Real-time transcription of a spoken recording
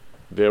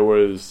There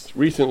was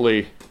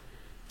recently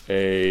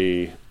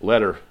a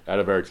letter out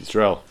of Eretz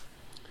Yisrael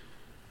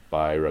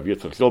by Rav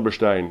Yitzchak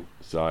Silberstein,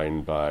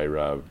 signed by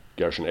Rav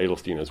Gershon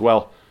Edelstein as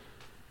well,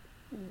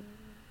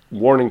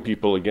 warning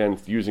people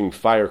against using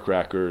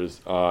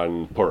firecrackers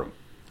on Purim.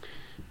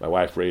 My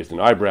wife raised an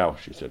eyebrow.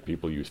 She said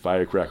people use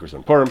firecrackers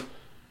on Purim.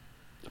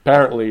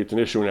 Apparently, it's an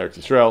issue in Eretz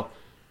Yisrael.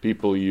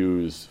 People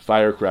use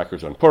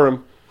firecrackers on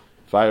Purim.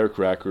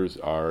 Firecrackers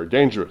are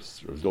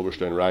dangerous. Rav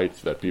Silberstein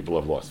writes that people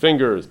have lost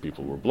fingers,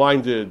 people were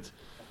blinded,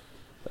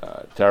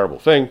 terrible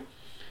thing.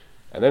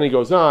 And then he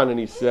goes on and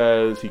he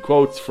says, he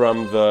quotes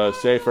from the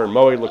Sefer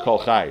Moed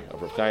L'Kol Chai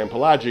of Rav Chaim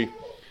Pelagi,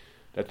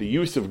 that the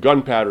use of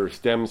gunpowder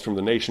stems from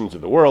the nations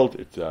of the world.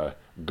 It's a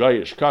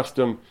Goyish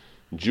custom.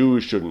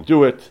 Jews shouldn't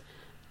do it.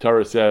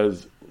 Torah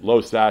says,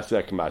 Lo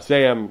sasek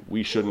maseim,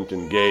 we shouldn't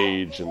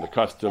engage in the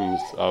customs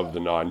of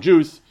the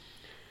non-Jews.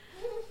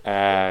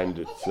 And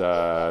it's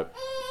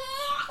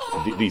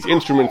these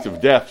instruments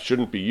of death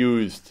shouldn't be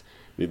used.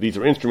 These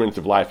are instruments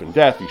of life and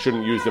death. You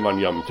shouldn't use them on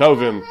Yom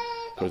Tovim,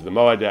 because the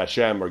Moed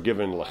Hashem are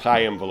given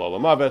l'chaim v'lo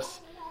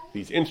l'maves.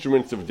 These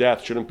instruments of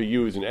death shouldn't be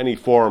used in any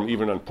form,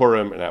 even on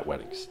Purim and at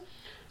weddings.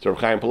 So Rav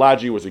Chaim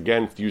Pelagi was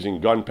against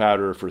using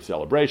gunpowder for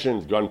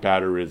celebrations.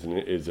 Gunpowder is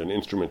an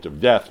instrument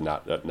of death,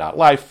 not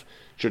life.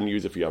 Shouldn't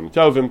use it for Yom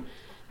Tovim.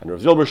 And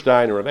Rav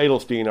Silberstein and Rav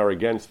Edelstein are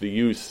against the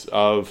use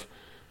of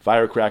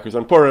firecrackers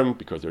on Purim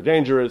because they're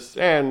dangerous,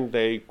 and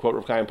they quote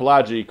Rav Chaim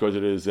Pelagi because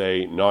it is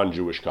a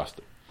non-Jewish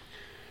custom.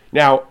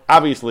 Now,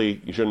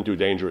 obviously, you shouldn't do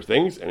dangerous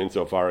things, and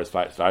insofar as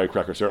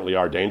firecrackers certainly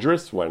are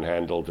dangerous when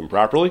handled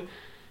improperly,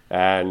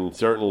 and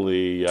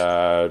certainly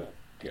that's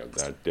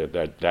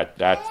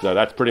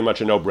pretty much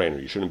a no-brainer.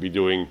 You shouldn't be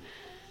doing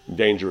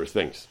dangerous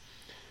things.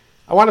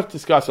 I want to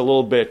discuss a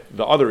little bit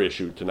the other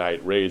issue tonight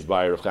raised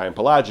by Rav Chaim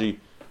Pelagi,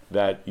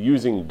 that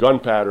using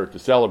gunpowder to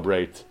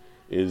celebrate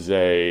is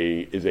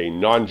a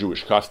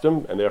non-Jewish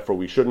custom, and therefore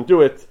we shouldn't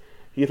do it.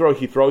 He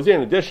throws in,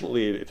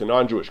 additionally, it's a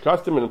non-Jewish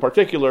custom, and in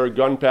particular,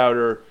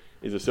 gunpowder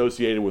is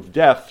associated with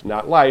death,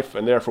 not life,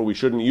 and therefore we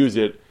shouldn't use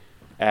it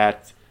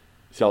at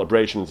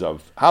celebrations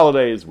of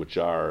holidays, which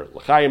are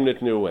l'chaim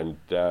nitnu, and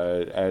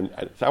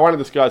so I want to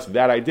discuss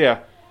that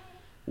idea.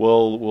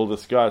 We'll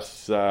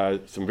discuss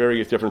some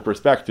various different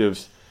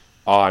perspectives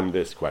on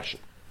this question.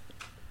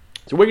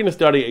 So we're going to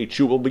study a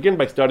tshuva. We'll begin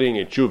by studying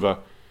a tshuva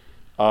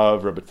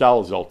of Rabbi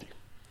Tzal Zolti.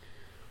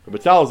 Rabbi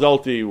Tzal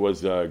Zolti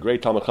was a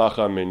great Talmid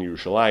Chacham in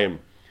Yerushalayim,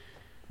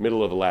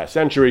 middle of the last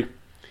century.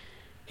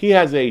 He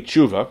has a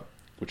tshuva,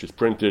 which is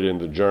printed in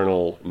the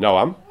journal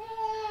Noam.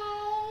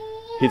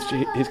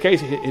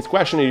 His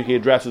question he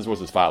addresses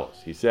was as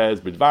follows. He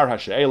says, B'dvar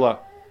ha'she'ela,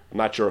 I'm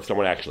not sure if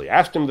someone actually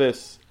asked him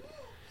this,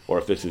 or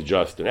if this is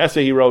just an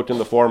essay he wrote in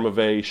the form of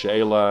a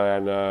she'ela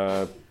and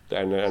a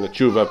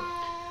tshuva.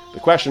 The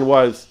question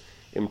was,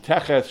 Im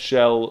teches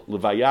shel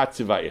levayat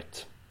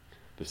tzivayit,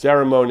 the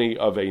ceremony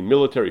of a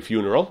military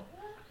funeral,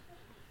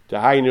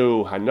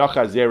 Tahainu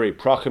hanacha zere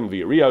prachim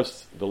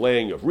v'yarios, the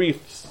laying of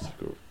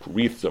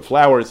wreaths of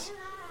flowers,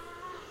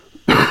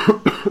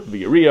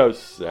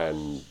 v'yarios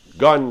and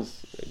guns,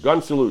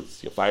 gun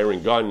salutes,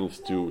 firing guns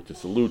to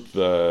salute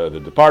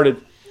the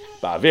departed,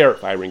 ba'aver,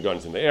 firing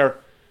guns in the air,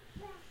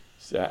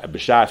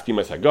 b'shas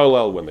timas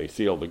hagolel, when they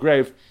seal the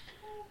grave.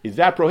 Is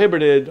that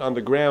prohibited on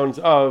the grounds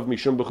of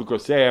mishum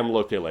b'chukoseim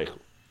lo telechu?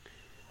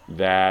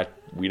 That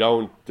we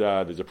don't,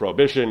 there's a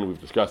prohibition,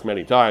 we've discussed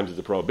many times, there's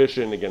a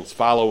prohibition against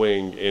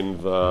walking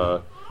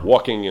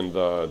in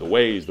the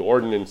ways, the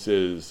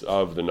ordinances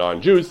of the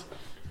non-Jews.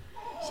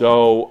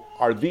 So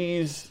are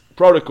these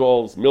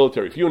protocols,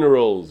 military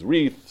funerals,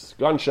 wreaths,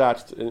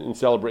 gunshots in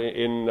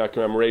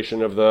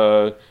commemoration of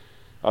the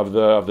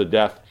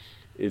death,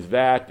 is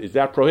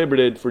that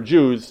prohibited for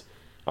Jews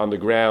on the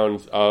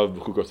grounds of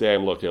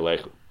Chukoseim lo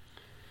telechu?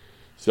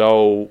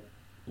 So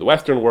the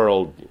Western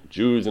world,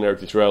 Jews in Eretz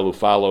Yisrael who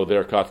follow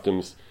their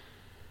customs,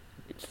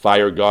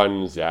 fire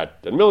guns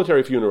at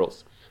military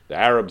funerals. The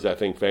Arabs, I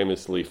think,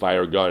 famously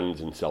fire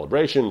guns in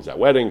celebrations, at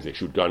weddings. They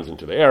shoot guns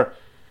into the air.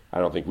 I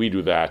don't think we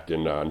do that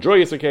on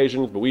joyous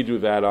occasions, but we do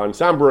that on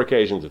somber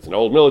occasions. It's an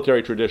old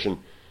military tradition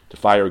to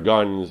fire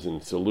guns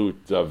in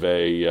salute of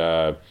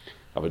a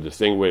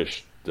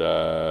distinguished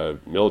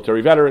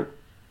military veteran.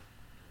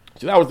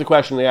 So that was the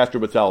question they asked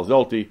Rabbi Tzal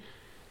Zolti.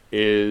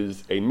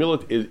 Is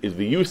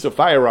the use of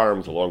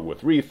firearms along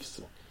with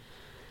wreaths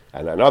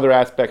and other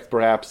aspects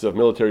perhaps of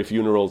military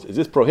funerals, is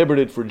this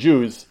prohibited for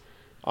Jews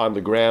on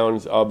the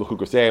grounds of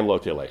b'chukoseim lo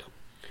telechu?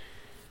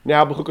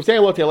 Now,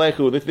 b'chukoseim lo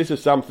telechu, this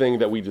is something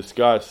that we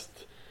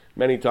discussed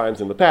many times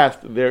in the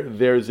past.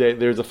 There's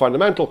a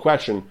fundamental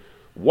question: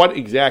 what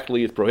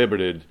exactly is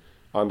prohibited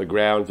on the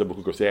grounds of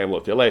b'chukoseim lo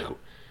telechu?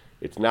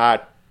 It's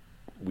not.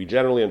 We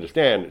generally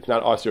understand it's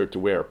not usher to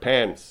wear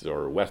pants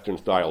or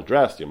Western-style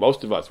dress.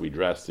 Most of us, we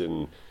dress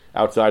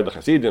outside the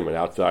Hasidim and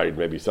outside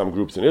maybe some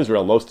groups in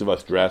Israel. Most of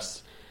us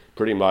dress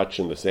pretty much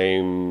in the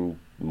same,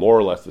 more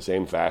or less the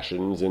same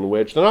fashions in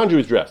which the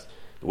non-Jews dress.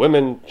 The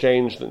women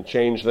change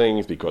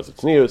things because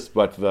it's news,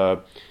 but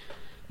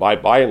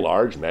by and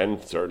large,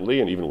 men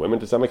certainly, and even women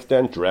to some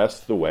extent, dress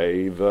the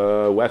way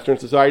the Western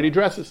society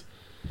dresses.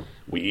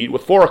 We eat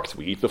with forks.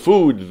 We eat the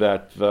food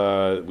that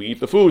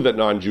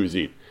non-Jews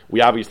eat. We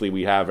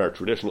have our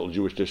traditional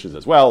Jewish dishes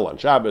as well. On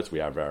Shabbos, we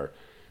have our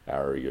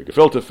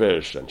gefilte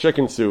fish and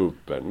chicken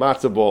soup and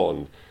matzah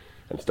ball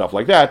and stuff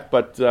like that.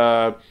 But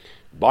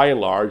by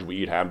and large, we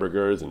eat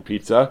hamburgers and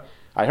pizza.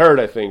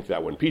 I think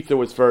that when pizza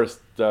was first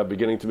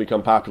beginning to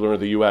become popular in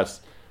the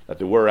U.S., that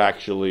there were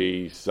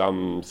actually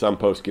some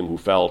poskim who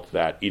felt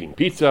that eating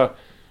pizza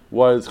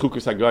was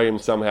chukas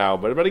hagayim somehow.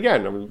 But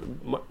again,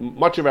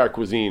 much of our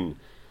cuisine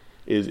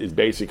is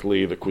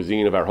basically the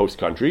cuisine of our host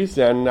countries,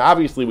 and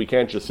obviously we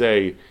can't just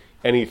say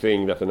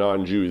anything that the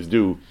non-Jews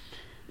do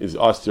is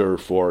usher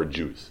for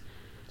Jews.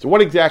 So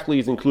what exactly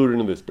is included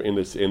in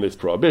this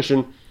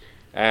prohibition,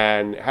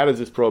 and how does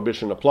this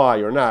prohibition apply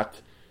or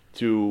not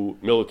to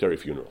military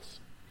funerals?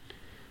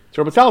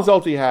 So Rabbi Tzal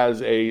Zolty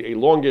has a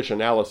longish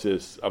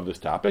analysis of this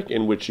topic,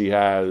 in which he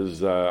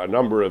has a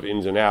number of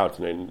ins and outs,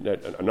 and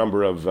a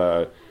number of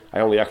I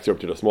only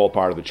excerpted a small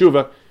part of the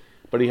tshuva,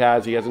 but he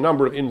has a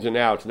number of ins and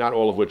outs, not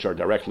all of which are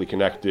directly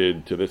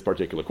connected to this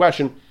particular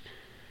question.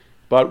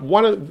 But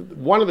one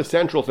of the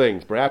central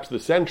things, perhaps the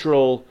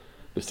central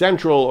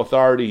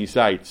authority he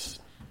cites,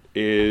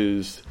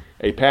 is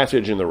a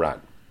passage in the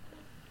Ran.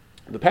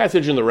 The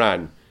passage in the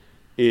Ran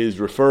is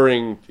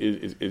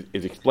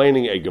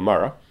explaining a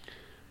Gemara.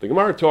 The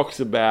Gemara talks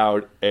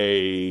about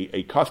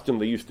a custom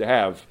they used to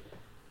have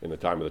in the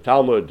time of the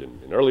Talmud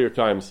and in earlier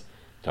times,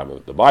 time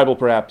of the Bible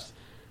perhaps,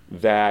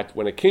 that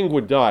when a king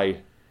would die,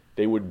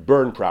 they would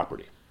burn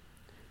property.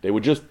 They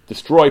would just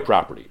destroy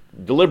property,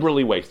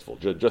 deliberately wasteful,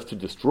 just to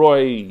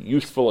destroy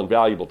useful and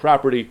valuable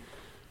property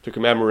to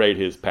commemorate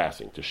his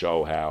passing, to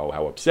show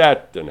how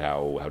upset and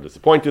how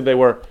disappointed they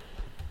were.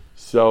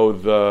 So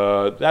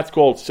that's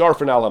called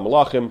Sarfin al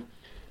HaMalachim.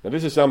 Now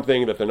this is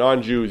something that the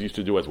non-Jews used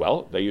to do as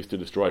well. They used to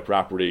destroy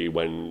property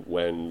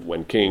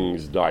when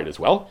kings died as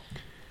well.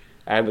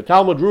 And the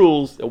Talmud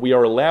rules that we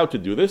are allowed to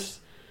do this.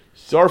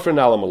 Sarfin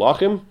al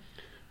HaMalachim.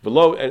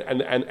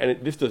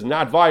 And this does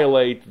not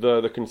violate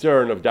the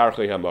concern of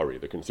Darchei HaMori,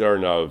 the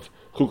concern of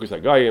Chukas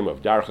HaGayim,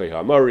 of Darchei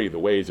HaMori, the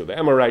ways of the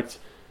Amorites,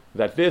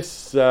 that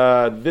this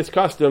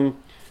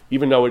custom,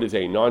 even though it is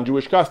a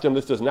non-Jewish custom,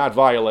 this does not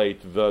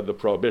violate the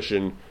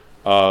prohibition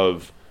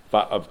of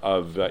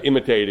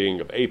imitating,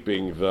 of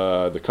aping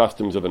the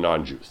customs of the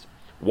non-Jews.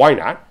 Why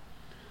not?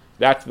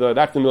 That's the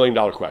 $1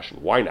 million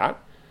question. Why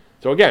not?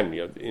 So again,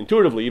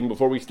 intuitively, even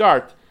before we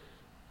start,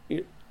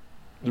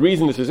 the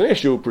reason this is an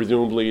issue,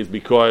 presumably, is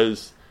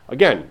because,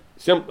 again,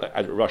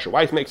 as Rosh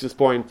Weiss makes this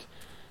point,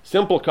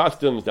 simple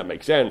customs that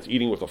make sense,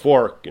 eating with a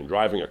fork and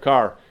driving a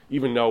car,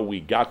 even though we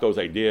got those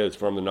ideas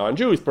from the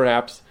non-Jews,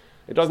 perhaps,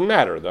 it doesn't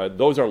matter.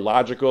 Those are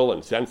logical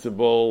and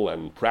sensible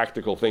and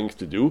practical things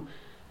to do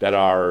that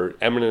are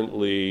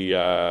eminently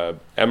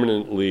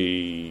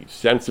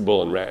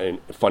sensible and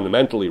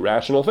fundamentally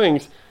rational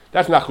things.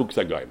 That's not Chukas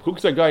HaGayim.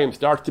 Chukas HaGayim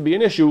starts to be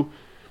an issue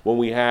when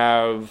we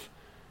have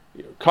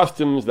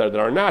customs that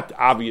are not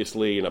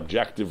obviously and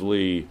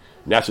objectively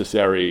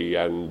necessary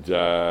and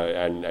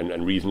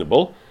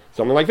reasonable.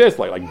 Something like this,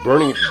 like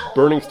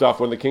burning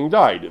stuff when the king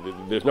died.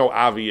 There's no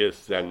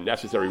obvious and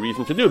necessary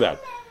reason to do that.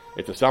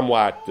 It's a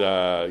somewhat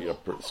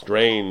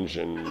strange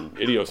and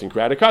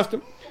idiosyncratic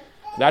custom.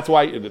 That's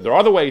why there are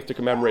other ways to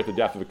commemorate the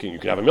death of a king. You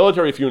can have a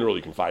military funeral.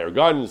 You can fire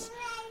guns.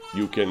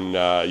 You can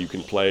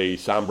play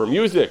somber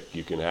music.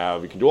 You can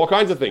do all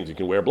kinds of things. You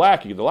can wear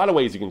black. There's a lot of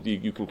ways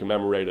you can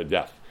commemorate a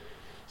death.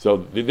 So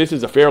this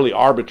is a fairly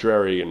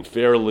arbitrary and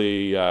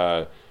fairly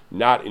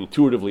not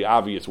intuitively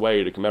obvious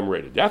way to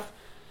commemorate a death.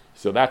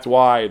 So that's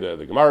why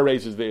the Gemara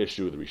raises the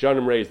issue, the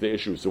Rishonim raise the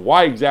issue. So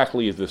why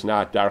exactly is this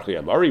not Darchei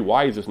HaMori?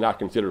 Why is this not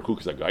considered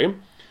Chukas HaGayim?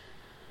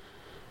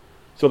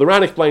 So the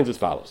Ran explains as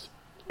follows.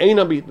 The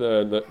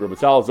Rabbi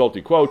Tzal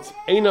Zolty quotes,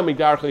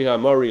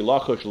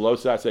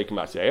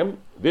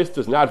 this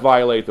does not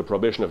violate the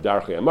prohibition of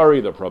Darchei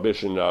HaMori, the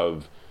prohibition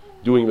of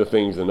doing the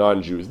things the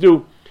non-Jews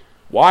do.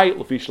 Why? The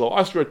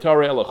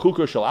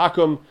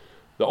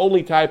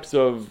only types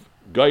of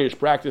Goyish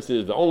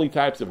practices, the only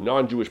types of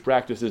non-Jewish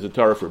practices the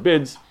Torah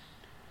forbids,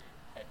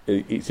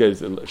 he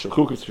says, only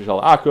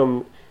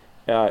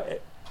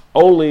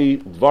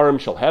Dvarim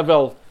Shel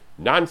Hevel,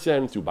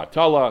 nonsense,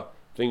 ubatala,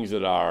 things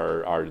that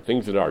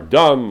are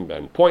dumb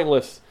and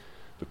pointless.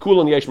 The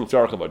Kulan Yesh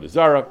Mitzarach Avodah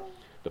Zarah.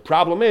 The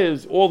problem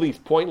is, all these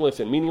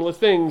pointless and meaningless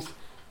things,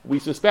 we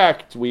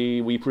suspect,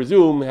 we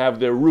presume, have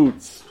their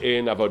roots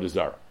in Avodah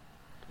Zarah.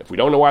 If we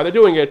don't know why they're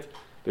doing it,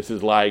 this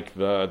is like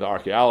the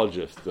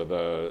archaeologists,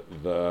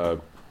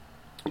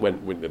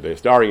 when the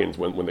historians,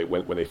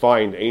 when they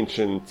find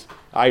ancient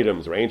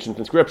items or ancient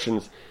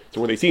inscriptions,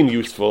 so when they seem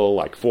useful,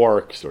 like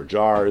forks or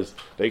jars,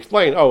 they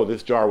explain,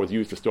 this jar was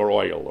used to store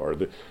oil, or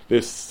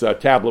this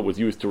tablet was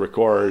used to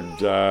record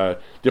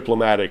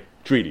diplomatic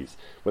treaties.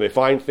 When they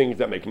find things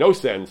that make no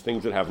sense,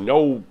 things that have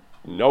no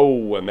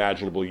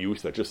imaginable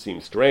use, that just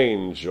seem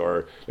strange,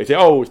 or they say,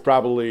 it's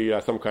probably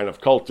some kind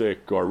of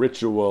cultic or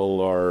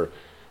ritual or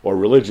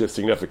religious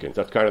significance.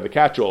 That's kind of the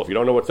catch-all. If you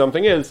don't know what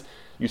something is,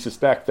 you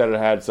suspect that it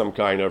had some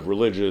kind of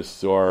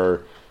religious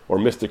or or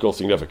mystical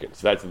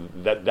significance.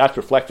 That's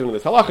reflected in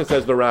this halacha,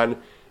 says the Ran.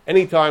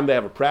 Anytime they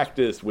have a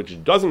practice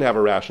which doesn't have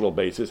a rational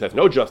basis, has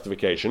no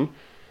justification,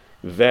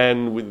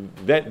 then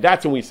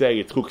that's when we say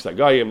it's chukas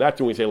hagayim. That's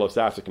when we say lo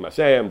safsek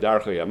masayim,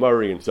 darchei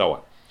amori, and so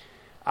on.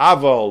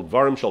 Aval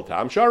dvarim shel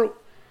tam sharu.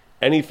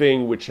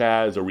 Anything which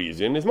has a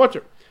reason is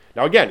mutter.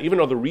 Now again, even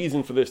though the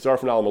reason for this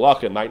sarfin al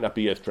malachim might not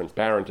be as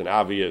transparent and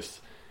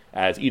obvious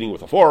as eating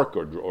with a fork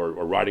or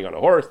riding on a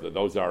horse,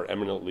 those are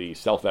eminently,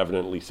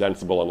 self-evidently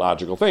sensible and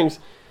logical things,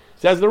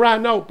 says the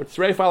Ran, no, but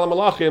Sreif al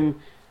malachim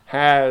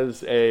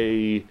has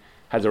a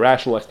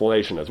rational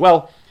explanation as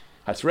well.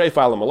 Hasreif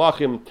al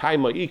malachim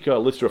taima ika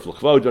listrif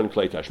l'chvodon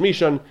klei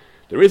tashmishan.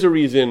 There is a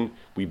reason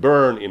we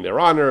burn in their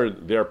honor,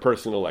 their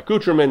personal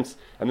accoutrements,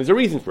 and there's a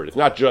reason for it. It's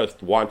not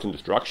just wanton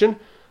destruction.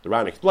 The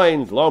Ran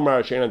explains,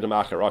 Lomar she'ena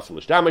demacher asel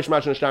l'shtamish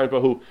mashen l'shtamish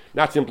bahu,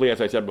 not simply, as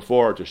I said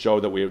before, to show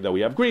that we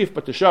have grief,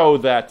 but to show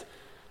that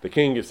the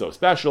king is so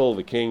special,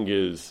 the king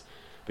is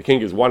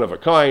one of a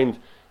kind.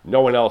 No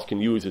one else can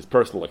use his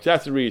personal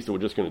accessories, so we're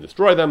just going to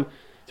destroy them.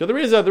 So there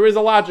is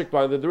a logic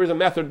behind it. There is a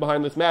method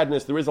behind this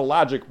madness. There is a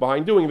logic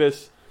behind doing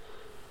this.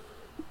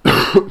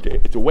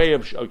 It's a way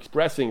of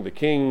expressing the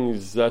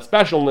king's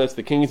specialness,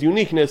 the king's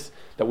uniqueness,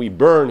 that we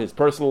burn his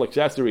personal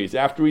accessories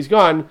after he's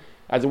gone,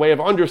 as a way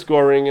of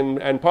underscoring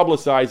and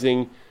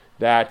publicizing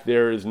that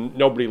there is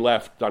nobody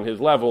left on his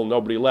level,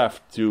 nobody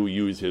left to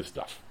use his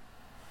stuff.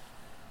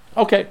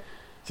 Okay,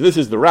 so this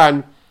is the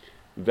Ran,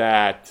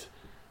 that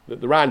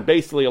the Ran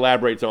basically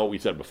elaborates on what we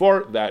said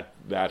before, that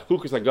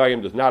chukas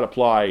hagayim does not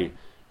apply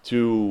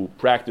to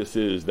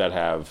practices that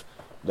have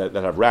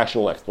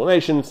rational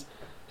explanations.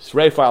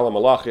 Sreif al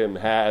malachim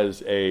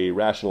has a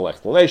rational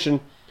explanation,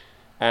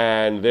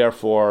 and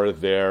therefore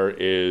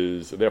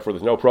there's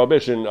no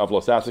prohibition of lo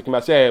safsek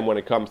masayim when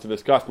it comes to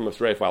this custom of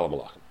Sreif al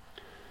malachim.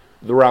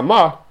 The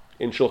Ramah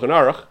in Shulchan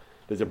Aruch,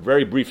 there's a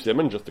very brief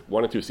siman, just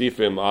one or two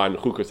sifim on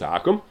chukas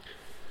ha'akum.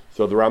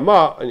 So the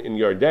Ramah in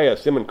Yerdea,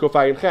 siman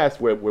kufay and ches,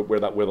 where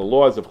the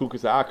laws of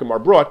chukas ha'akum are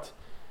brought.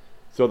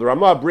 So the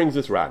Ramah brings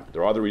this Ran.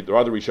 There are other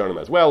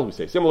Rishonim as well who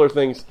say similar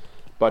things,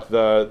 but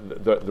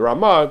the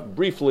Ramah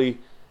briefly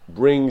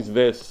brings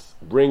this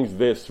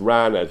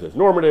Ran as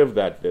normative.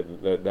 That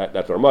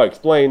the Ramah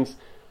explains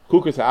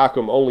chukas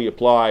ha'akum only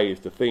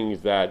applies to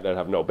things that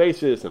have no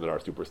basis and that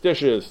are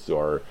superstitious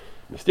or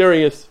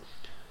mysterious.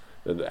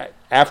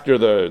 After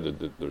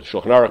the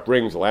Shulchan Aruch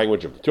brings the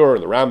language of the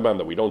Torah and the Rambam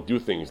that we don't do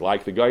things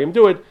like the Goyim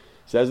do it,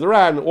 says the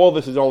Ran, all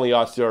this is only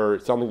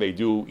asur, something they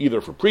do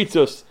either for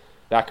pritzus.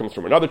 That comes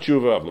from another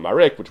tshuva of the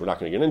Marik, which we're not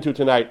going to get into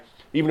tonight.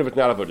 Even if it's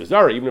not avodah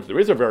zarah, even if there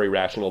is a very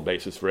rational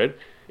basis for it,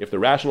 if the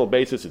rational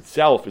basis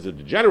itself is a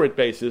degenerate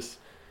basis,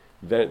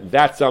 then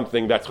that's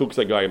something that's chukas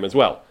hagayim as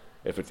well.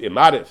 If it's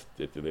immodest,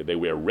 they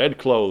wear red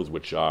clothes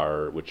which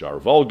are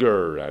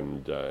vulgar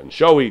and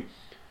showy,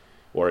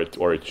 or it's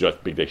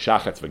just bigdei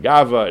shachatz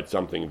v'gava, it's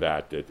something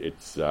that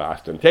it's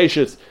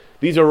ostentatious.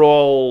 These are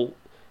all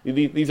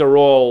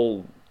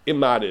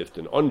immodest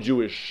and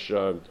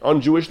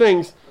un-Jewish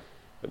things.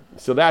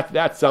 So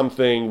that's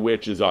something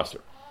which is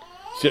asur.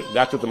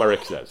 That's what the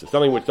Marik says. It's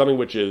something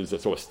which is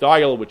a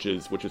style which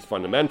is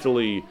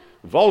fundamentally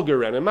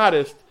vulgar and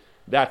immodest.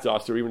 That's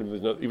asur,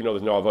 even though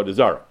there's no avodah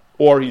zarah.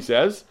 Or he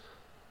says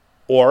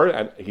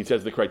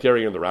the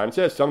criterion the Ran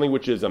says, something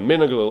which is a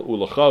minhag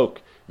ulachok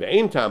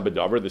ve'ein tam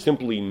b'davar. There's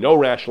simply no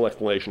rational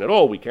explanation at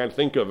all. We can't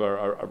think of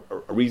a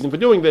reason for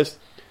doing this.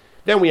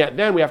 Then we have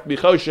to be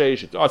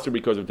choshesh. It's asur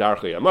because of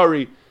darchei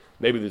amori.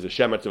 Maybe there's a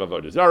shemetz of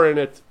avodah zarah in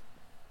it.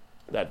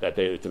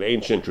 It's an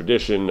ancient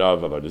tradition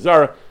of avodah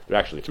zarah. There are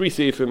actually 3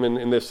 seifim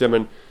in this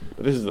siman,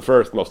 but this is the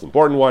first, most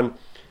important one.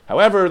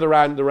 However, the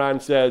Ran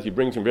says he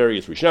brings from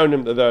various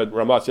Rishonim. The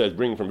Ramah says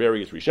bring from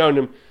various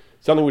Rishonim,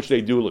 something which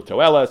they do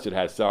l'toelas. It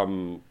has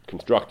some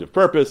constructive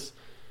purpose.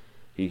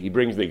 He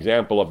brings the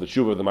example of the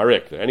tshuva of the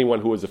Marik, that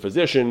anyone who is a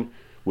physician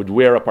would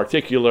wear a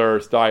particular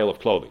style of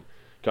clothing,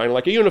 kind of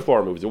like a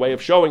uniform. It was a way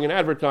of showing and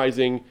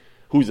advertising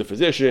who's a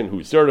physician,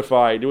 who's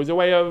certified. It was a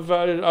way of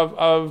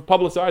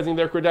publicizing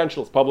their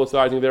credentials,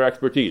 publicizing their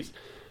expertise.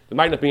 There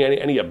might not be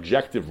any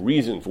objective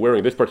reason for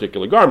wearing this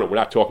particular garment. We're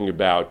not talking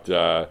about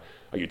a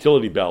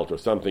utility belt or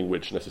something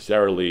which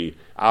necessarily,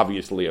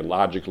 obviously, and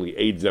logically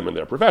aids them in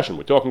their profession.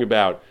 We're talking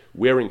about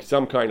wearing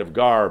some kind of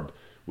garb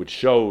which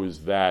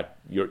shows that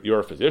you're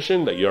a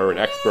physician, that you're an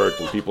expert,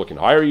 and people can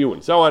hire you,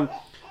 and so on.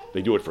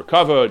 They do it for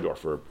kavod or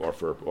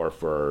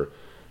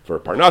for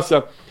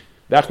parnasa.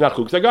 That's not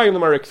chukas hagayim, the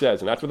Marik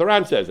says, and that's what the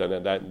Ran says,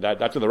 and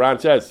that's what the Ran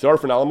says.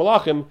 Sarfin al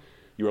malachim,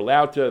 you're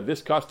allowed to,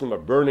 this custom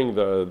of burning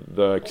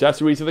the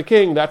accessories of the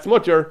king, that's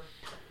mutter.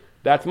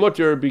 That's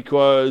mutter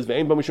because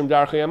ve'ein bo mishum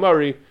darchei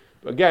amori,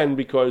 again,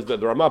 because the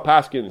Ramah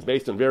Paskins,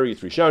 based on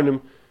various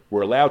Rishonim,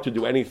 we're allowed to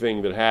do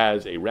anything that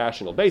has a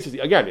rational basis.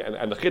 Again,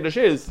 and the chiddush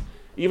is,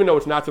 even though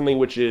it's not something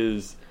which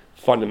is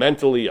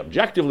fundamentally,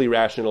 objectively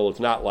rational, it's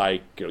not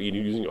like you're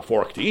using a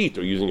fork to eat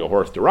or using a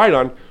horse to ride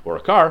on or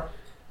a car.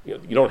 You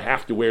don't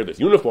have to wear this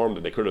uniform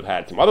that they could have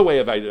had some other way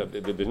of.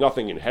 There's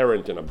nothing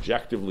inherent and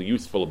objectively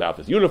useful about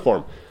this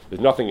uniform.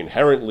 There's nothing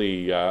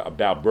inherently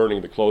about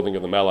burning the clothing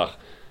of the melech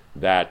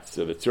that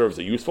serves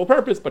a useful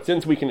purpose, but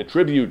since we can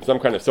attribute some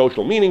kind of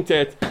social meaning to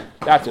it,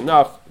 that's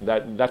enough.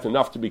 That's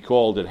enough to be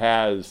called it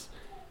has.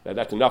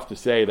 That's enough to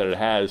say that it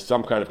has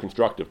some kind of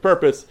constructive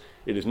purpose.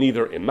 It is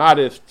neither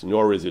immodest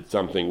nor is it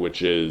something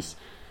which is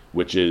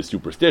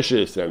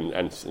superstitious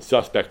and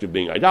suspect of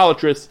being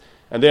idolatrous,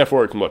 and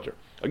therefore it's mutter.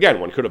 Again,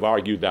 one could have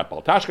argued that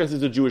baltashkas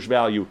is a Jewish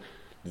value.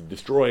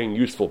 Destroying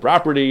useful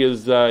property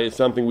is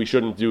something we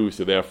shouldn't do,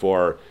 so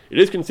therefore it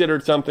is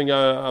considered something,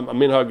 a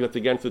minhag that's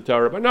against the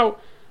Torah. But no,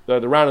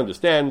 the Ran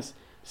understands,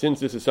 since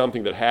this is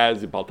something that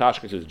has,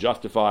 baltashkas is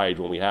justified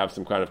when we have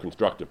some kind of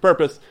constructive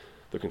purpose.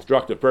 The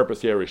constructive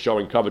purpose here is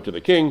showing covet to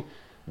the king,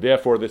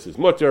 therefore this is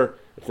mutter.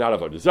 It's not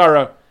avodah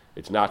zarah.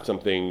 It's not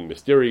something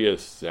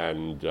mysterious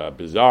and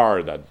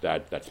bizarre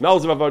that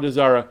smells of avodah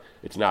zarah.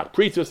 It's not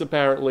priestess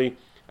apparently,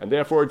 and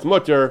therefore it's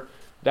mutter.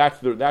 That's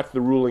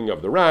the ruling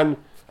of the Ran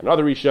and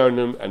other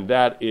Rishonim, and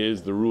that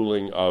is the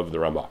ruling of the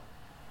Ramah.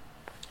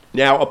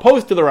 Now,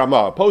 opposed to the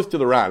Ramah, opposed to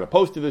the Ran,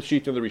 opposed to the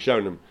sheet of the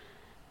Rishonim,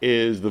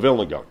 is the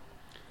Vilna Gaon.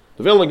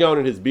 The Vilna Gaon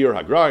in his Bir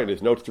Hagra, in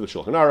his notes to the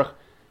Shulchan Aruch,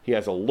 he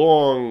has a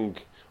long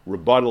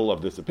rebuttal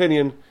of this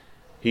opinion.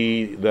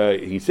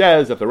 He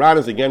says that the Ran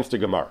is against the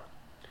Gemara.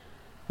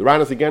 The Ran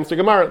is against the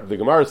Gemara. The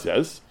Gemara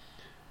says,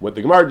 what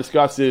the Gemara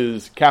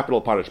discusses capital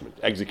punishment,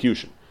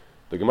 execution.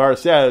 The Gemara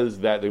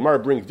says that the Gemara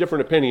brings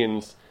different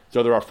opinions.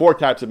 So there are 4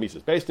 types of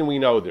misas. Based on we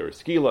know there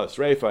is skila,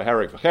 sreifa,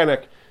 herek,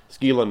 v'chenek.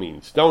 Skila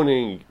means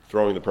stoning,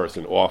 throwing the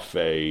person off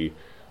a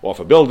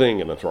building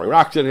and then throwing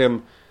rocks at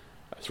him.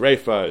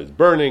 Sreifa is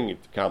burning.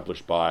 It's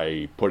accomplished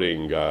by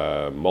putting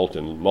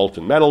molten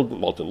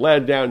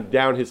lead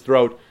down his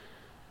throat.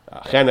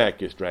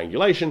 Chenek is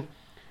strangulation,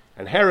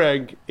 and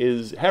hereg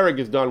is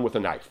done with a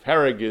knife.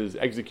 Hereg is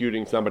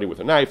executing somebody with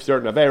a knife.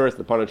 Certain averis,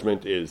 the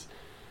punishment is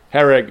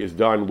hereg is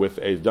done with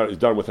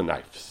a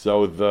knife.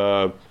 So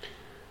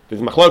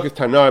there's machlokas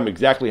tanaim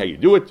exactly how you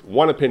do it.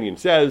 One opinion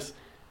says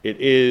it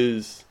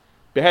is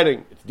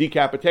beheading, it's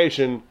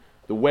decapitation,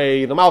 the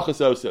way the Malchus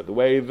Osa, the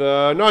way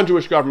the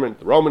non-Jewish government,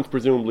 the Romans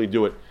presumably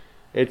do it.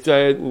 It's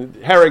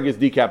hereg is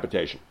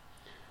decapitation.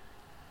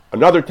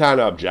 Another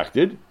Tana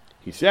objected.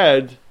 He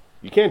said,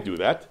 you can't do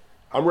that.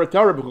 Amra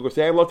Torah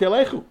b'chukosayim lo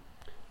telechu.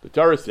 The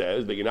Torah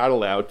says that you're not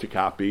allowed to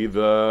copy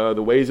the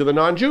ways of the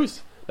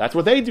non-Jews. That's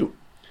what they do.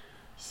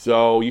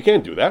 So you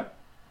can't do that.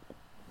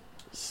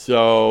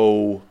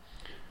 So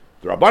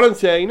the Rabbanan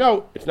say,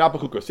 no, it's not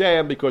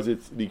b'chukosayim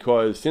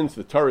because since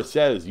the Torah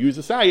says use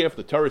a sayif,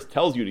 the Torah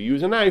tells you to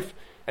use a knife.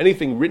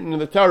 Anything written in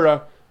the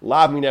Torah,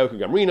 lav minau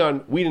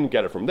kagamrinan, we didn't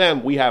get it from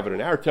them. We have it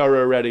in our Torah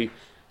already.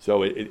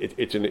 So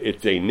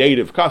it's a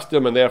native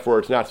custom, and therefore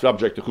it's not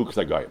subject to chukas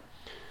hagayim.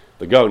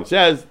 The Gaon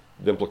says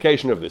the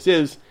implication of this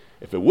is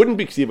if it wouldn't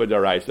be ksiva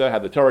daraisa,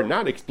 had the Torah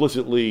not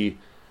explicitly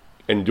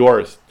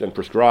endorsed and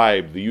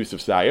prescribed the use of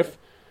sayif,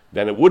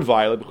 then it would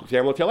violate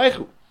b'chukosayim lo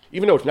telechu.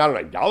 Even though it's not an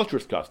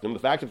idolatrous custom, the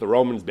fact that the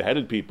Romans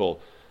beheaded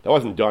people, that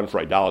wasn't done for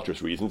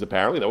idolatrous reasons.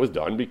 Apparently, that was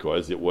done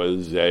because it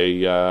was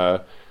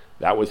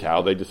that was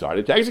how they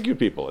decided to execute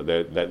people.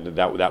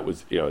 That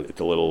was, it's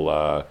a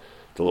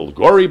little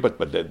gory, but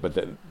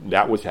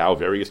that was how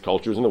various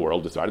cultures in the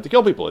world decided to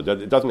kill people.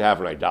 It doesn't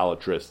have an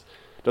idolatrous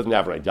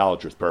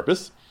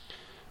purpose.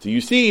 So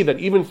you see that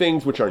even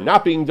things which are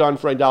not being done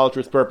for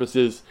idolatrous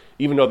purposes,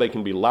 even though they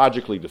can be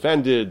logically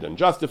defended and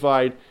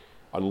justified,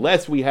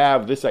 unless we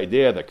have this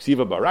idea that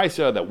ksiva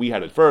baraisa, that we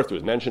had it first, it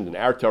was mentioned in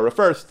our Torah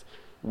first,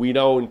 we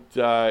don't,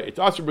 it's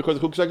usher because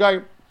of chukas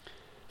hagayim.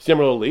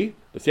 Similarly,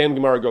 the same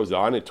Gemara goes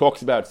on, it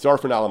talks about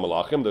sarfin ala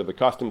malachim, the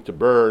custom to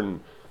burn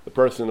the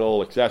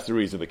personal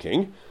accessories of the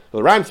king.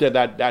 The Ran said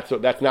that's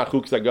not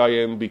chukas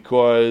hagayim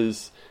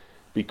because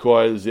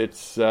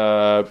it's,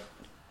 the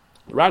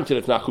Ran said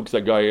it's not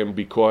chukas hagayim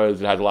because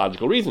it has a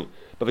logical reason.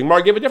 But the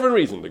Gemara gave a different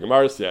reason. The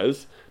Gemara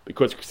says,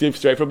 because ksiv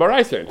streifa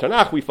baraisa. In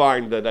Tanakh we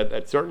find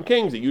that certain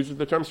kings, it uses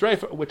the term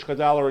streifa, which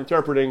Chazal are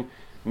interpreting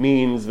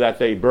means that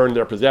they burned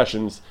their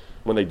possessions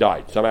when they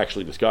died. Some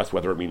actually discuss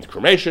whether it means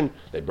cremation.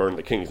 They burned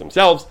the kings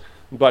themselves.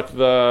 But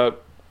the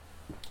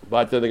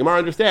Gemara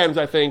understands,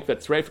 I think, that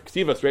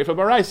ksiva streifa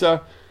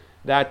baraisa,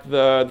 that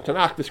the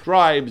Tanakh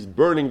describes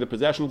burning the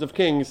possessions of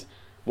kings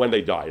when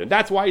they died. And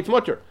that's why it's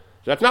mutter.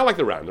 So that's not like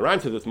the Ran. The Ran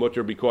says it's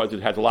mutter because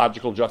it has a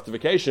logical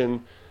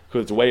justification,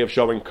 because it's a way of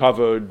showing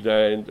kavod,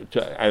 and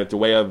it's a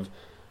way of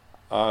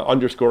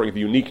underscoring the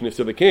uniqueness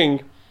of the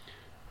king.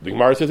 The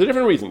Gemara says a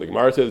different reason. The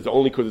Gemara says it's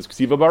only because it's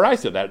ksiva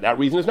baraisa. That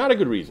reason is not a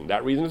good reason.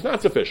 That reason is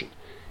not sufficient.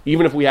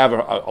 Even if we have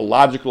a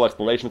logical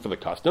explanation for the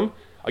custom,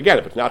 again,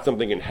 if it's not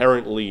something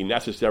inherently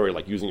necessary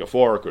like using a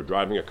fork or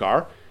driving a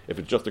car, if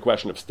it's just a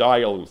question of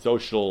style and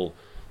social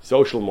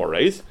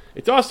mores,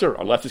 it's usher,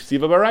 unless it's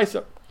ksiva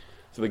baraisa.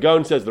 So the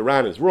Gaon says the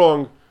Ran is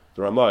wrong,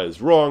 the Ramah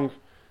is wrong,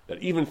 that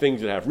even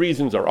things that have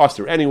reasons are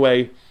usher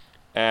anyway,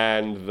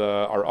 and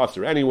the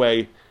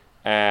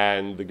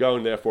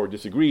Gaon therefore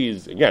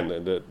disagrees. Again,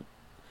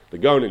 the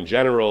Gaon in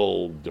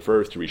general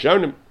defers to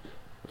Rishonim.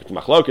 If it's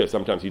machloka,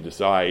 sometimes he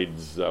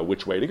decides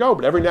which way to go,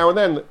 but every now and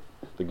then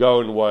the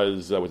Gaon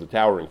was a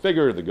towering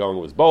figure, the Gaon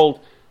was bold.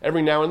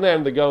 Every now and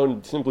then the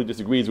Gaon simply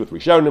disagrees with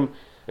Rishonim,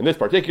 In this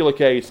particular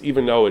case,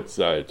 even though it's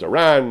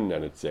Iran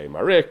and it's a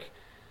Marik,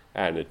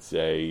 and it's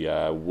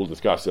we'll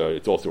discuss,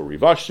 it's also a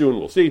Rivash soon,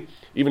 we'll see,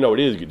 even though it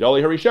is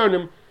Gedolei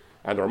Harishonim,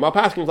 and the Ramah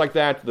paskins like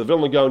that, the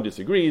Vilna Gaon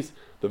disagrees.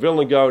 The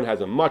Vilna Gaon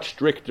has a much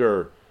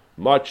stricter,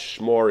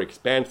 much more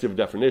expansive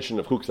definition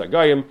of Chuksa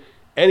Goyim.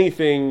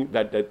 Anything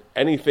that's a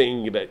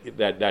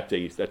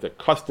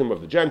custom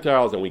of the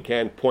Gentiles, and we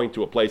can't point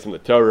to a place in the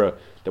Torah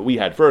that we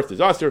had first is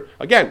Aser.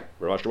 Again,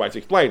 Rav Asher Weiss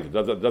explains it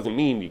doesn't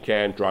mean you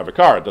can't drive a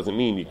car. It doesn't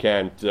mean you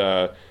can't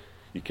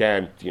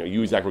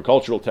use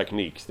agricultural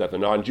techniques that the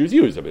non-Jews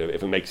use. If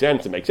it makes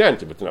sense, it makes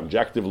sense. If it's an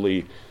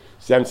objectively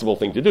sensible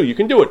thing to do, you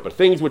can do it. But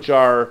things which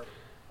are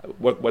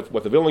what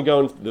the Vilna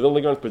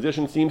Gaon's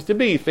position seems to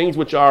be, things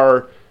which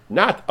are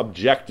not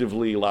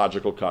objectively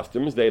logical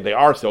customs, they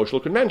are social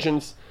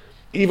conventions.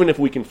 Even if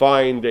we can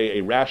find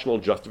a rational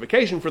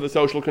justification for the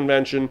social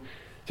convention,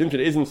 since it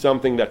isn't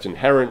something that's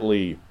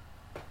inherently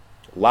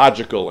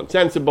logical and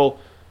sensible,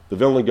 the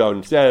Vilna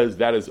Gaon says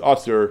that is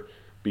usher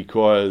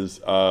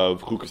because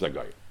of Chukas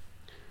HaGoyim.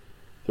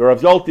 The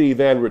Rav Zolti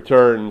then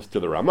returns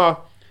to the Ramah.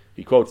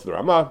 He quotes the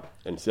Ramah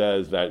and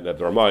says that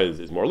the Ramah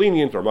is more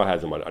lenient. The Ramah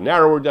has a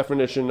narrower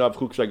definition of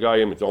Chukas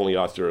HaGoyim. It's only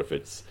usher if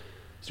it's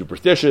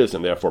superstitious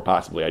and therefore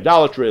possibly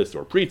idolatrous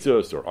or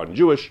pritzus or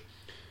un-Jewish.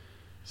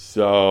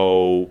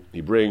 So he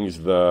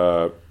brings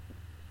the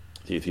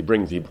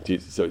brings the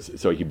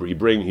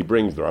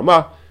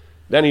Ramah.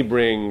 Then he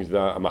brings the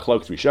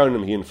Machlokes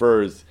Rishonim. He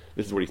infers,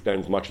 this is what he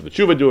spends much of the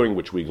tshuva doing,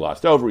 which we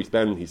glossed over. He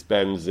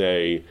spends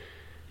a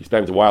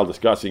while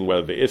discussing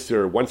whether the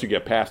Isser, once you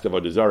get past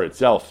Avodah Zarah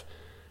itself,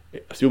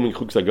 assuming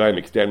Chukas HaGoyim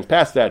extends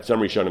past that,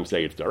 some Rishonim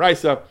say it's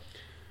Daraisa.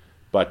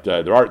 But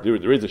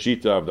there is a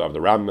shita of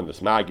the Rambam and the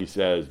Smag. He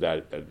says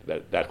that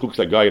Chukas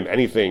HaGoyim,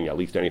 anything, at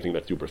least anything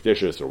that's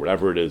superstitious or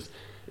whatever it is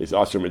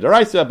Asur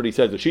Midaraisa. But he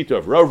says the shita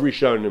of Rov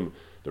Rishonim,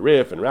 the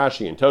Rif and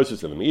Rashi and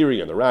Tosus and the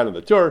Meiri and the Ran and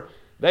the Tur,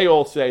 they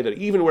all say that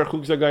even where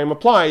Chukas HaGoyim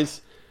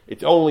applies,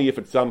 it's only if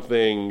it's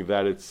something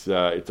that it's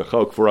a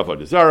chok for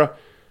Avodah Zarah.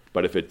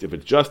 But if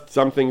it's just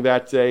something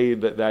that the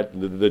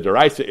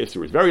Daraisa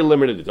Isur is very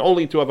limited, it's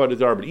only to Avodah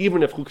Zarah. But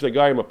even if Chukas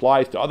HaGoyim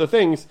applies to other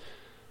things,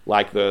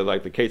 like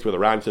the case where the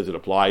Ran says it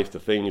applies to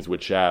things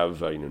which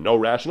have no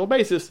rational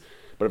basis,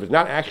 but if it's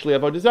not actually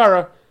Avodah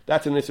Zarah,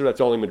 that's an Isur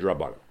that's only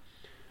Midrabanan.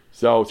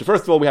 So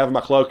first of all, we have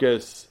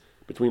Machlokas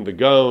between the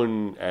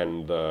Gaon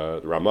and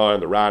the Ramah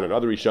and the Ran and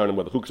other Rishonim,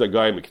 whether Chukas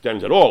HaGoyim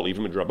extends at all,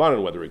 even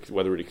Midrabanan,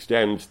 whether it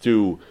extends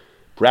to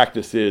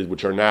practices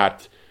which do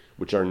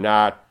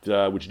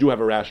have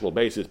a rational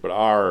basis but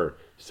are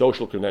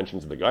social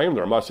conventions of the Goyim.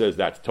 The Ramah says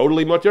that's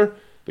totally mutter.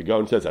 The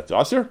Gaon says that's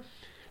Aser.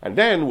 And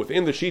then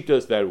within the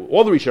Shitas, that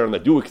all the Rishonim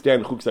that do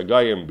extend Chukas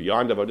HaGoyim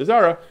beyond Avodah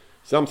Zarah,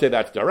 some say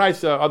that's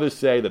Daraisa, others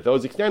say that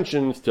those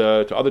extensions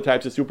to other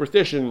types of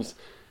superstitions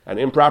and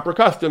improper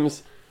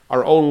customs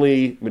are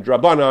only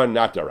Midrabanan,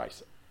 not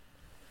Daraisa.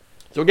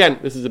 So again,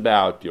 this is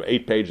about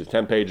 8 pages,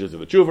 10 pages of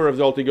the Tshuva of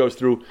Zolti goes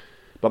through.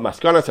 But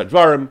Maskanas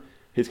Hadvarim,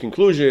 his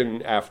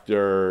conclusion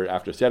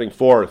after setting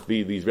forth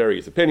these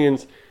various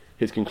opinions,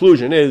 his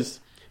conclusion is,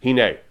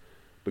 Hine,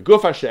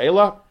 Beguf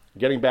HaShe'ela,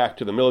 getting back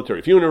to the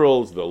military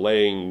funerals, the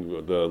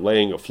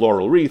laying of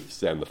floral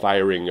wreaths and the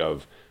firing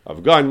of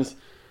guns,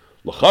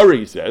 L'chari,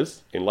 he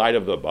says, in light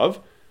of the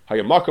above,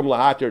 Hayamakam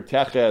lahater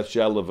teches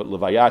shel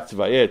levayat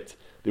tzva'it,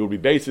 there would be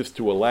basis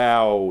to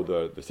allow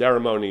the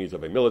ceremonies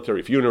of a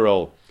military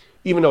funeral,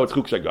 even though it's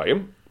Chukas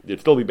HaGoyim, there'd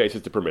still be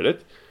basis to permit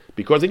it,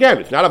 because again,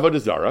 it's not Avodah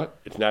Zarah,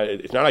 it's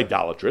not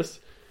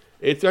idolatrous,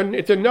 it's a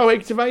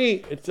noheg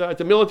tzvai,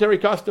 it's a military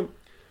custom.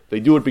 They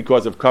do it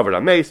because of kavod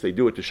hames. They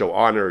do it to show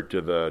honor to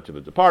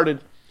the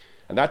departed,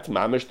 and that's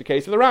mamish the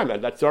case of the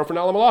Ran. That's Sarfan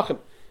Al Malachim.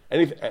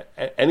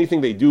 Anything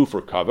they do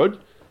for kavod,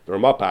 the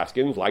Ramah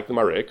paskins, like the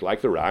Marik,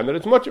 like the Ran, that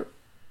it's mutter.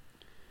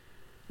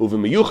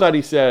 Uvim Miyuchad,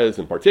 he says,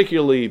 and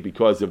particularly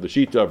because of the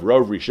shita of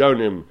Rov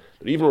Rishonim,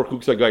 that even where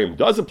Chukas HaGoyim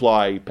does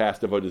apply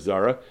past Avodah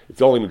Zarah,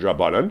 it's only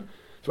Midrabanan.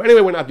 So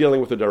anyway, we're not dealing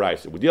with the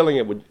Daraisa. We're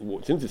dealing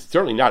with, since it's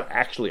certainly not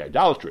actually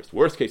idolatrous.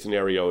 Worst case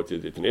scenario, it's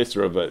an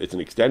Isra it's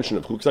an extension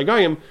of Chukas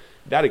HaGoyim.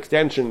 That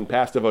extension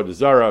past Avodah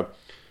Zarah,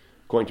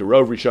 according to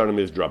Rov Rishonim,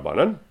 is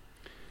Drabanan.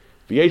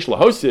 V'yesh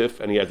lahosif,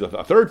 and he has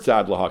a third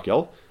sad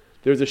lahakel.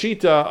 There's a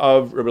shita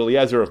of Rabbi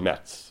Eliezer of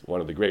Metz,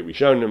 one of the great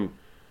Rishonim,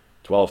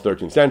 12th,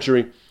 13th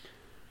century.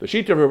 The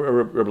shita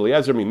of Rabbi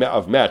Eliezer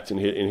of Metz in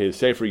his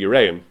Sefer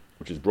Yereim,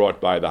 which is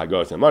brought by the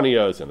Hagos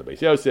Hamaniyos and the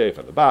Beis Yosef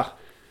and the Bach,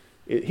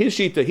 his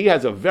shita, he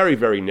has a very,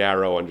 very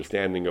narrow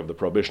understanding of the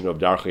prohibition of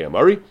Darchei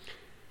Amari.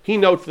 He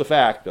notes the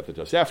fact that the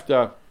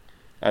Tosefta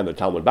and the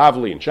Talmud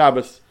Bavli and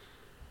Shabbos,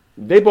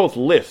 they both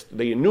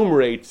they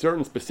enumerate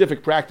certain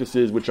specific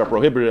practices which are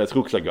prohibited as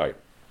Chukas HaGoyim.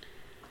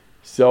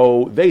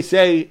 So they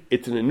say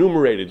it's an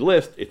enumerated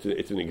list, it's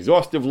an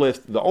exhaustive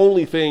list. The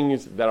only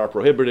things that are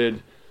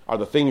prohibited are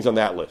the things on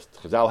that list.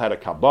 Chazal had a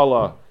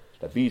Kabbalah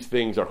that these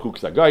things are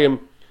Chukas HaGoyim.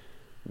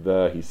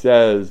 He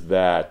says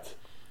that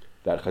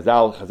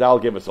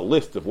Chazal gave us a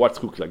list of what's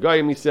Chukas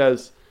HaGoyim, he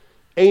says.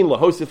 Ein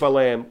lahosif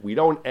aleim, we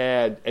don't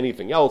add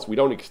anything else, we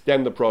don't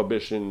extend the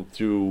prohibition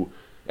to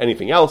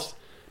anything else.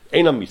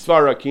 Einam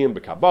misvara kiyim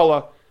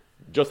b'Kabbalah,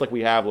 just like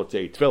we have, let's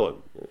say, tefillin.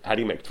 How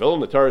do you make tefillin?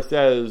 The Torah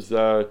says,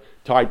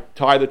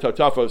 tie the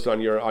totafos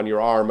on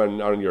your arm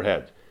and on your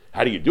head.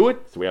 How do you do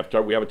it? So we have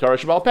a Torah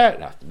Shabbat Peh.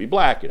 It has to be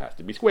black. It has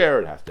to be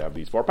square. It has to have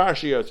these 4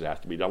 parshios. It has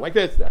to be done like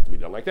this. It has to be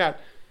done like that.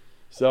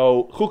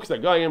 So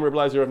Chuksa Goyim, Reb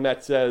Eliezer of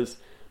Metz says,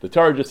 the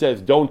Torah just says,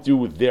 don't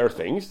do their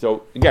things.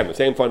 So again, the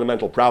same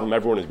fundamental problem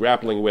everyone is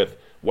grappling with.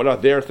 What are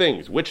their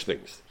things? Which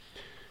things?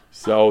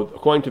 So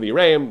according to the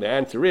Yereim, the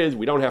answer is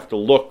we don't have to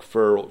look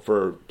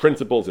for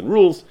principles and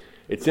rules.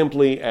 It's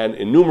simply an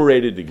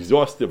enumerated,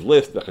 exhaustive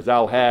list that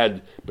Chazal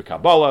had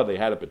b'Kabbalah. They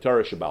had a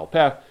Torah Shabbat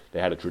Peh. They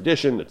had a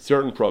tradition that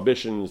certain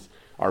prohibitions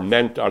are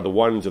the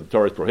ones that the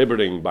Torah is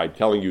prohibiting by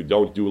telling you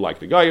don't do like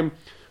the Goyim.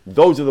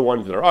 Those are the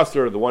ones that are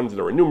usher, the ones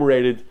that are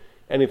enumerated.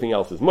 Anything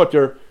else is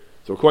mutter.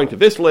 So according to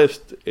this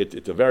list,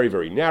 it's a very,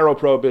 very narrow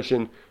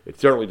prohibition. It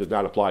certainly does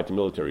not apply to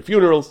military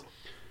funerals.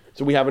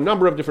 So we have a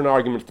number of different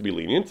arguments to be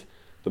lenient.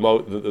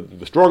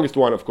 The strongest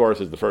one, of course,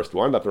 is the first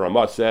one, that the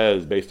Ramah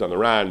says, based on the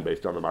Ran,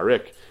 based on the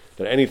Marik,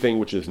 that anything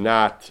which is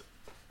not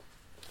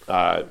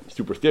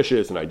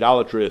superstitious and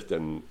idolatrous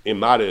and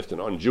immodest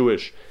and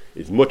un-Jewish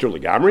is mutter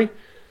legamri,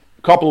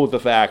 coupled with the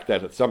fact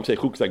that some say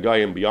Chuksa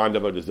Goyim beyond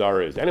Avodah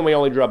Zarah is anyway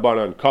only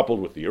Drabanan, coupled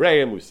with the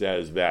Yereim, who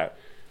says that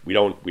we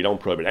don't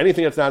prohibit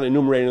anything that's not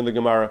enumerated in the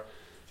Gemara.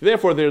 So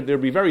therefore,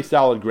 there'd be very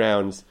solid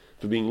grounds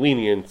for being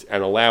lenient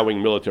and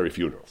allowing military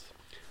funerals.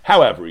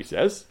 However, he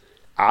says,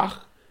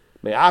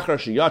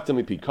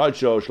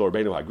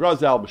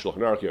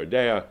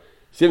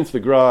 since the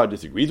Gra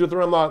disagrees with the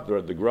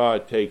Ramah, the Gra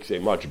takes a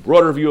much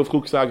broader view of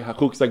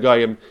Chuksa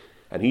Goyim,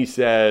 and he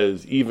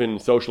says even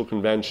social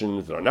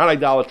conventions that are not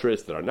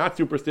idolatrous, that are not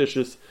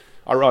superstitious,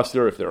 are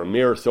usher if they're a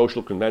mere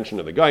social convention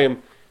of the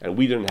Goyim, and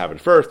we didn't have it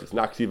first. It's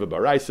not Ksiva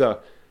Baraisa,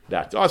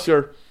 that's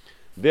usher.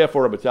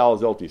 Therefore, Rabbi Tzal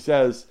Zolti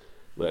says,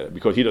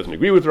 because he doesn't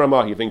agree with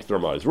Ramah, he thinks the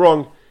Ramah is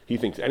wrong. He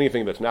thinks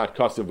anything that's not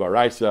Ksiva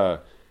Baraisa,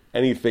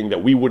 anything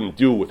that we wouldn't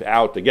do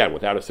without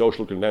a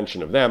social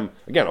convention of them.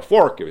 Again, a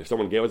fork, if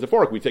someone gave us a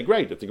fork, we'd say,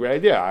 great, that's a great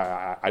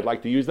idea. I'd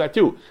like to use that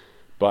too.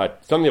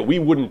 But something that we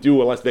wouldn't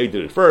do unless they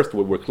did it first,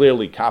 we're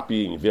clearly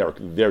copying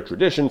their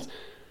traditions.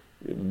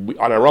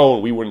 On our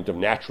own, we wouldn't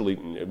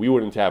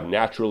have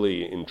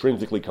naturally,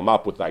 intrinsically come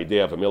up with the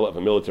idea of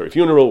a military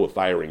funeral with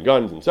firing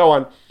guns and so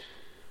on.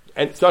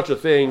 And such a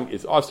thing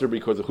is usher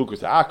because of Chukas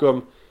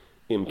Ha'akum,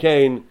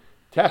 Imkain,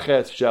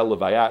 Teches Shel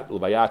Levayat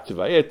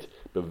Tivayit,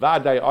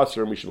 Bevadai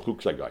Usher Mishum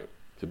Chuksa Goyim.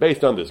 So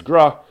based on this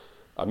gra,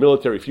 a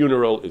military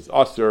funeral is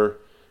usher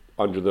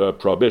under the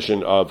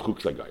prohibition of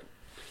Chuksa Goyim.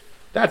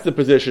 That's the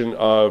position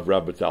of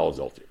Rabbi Tzal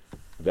Zolti.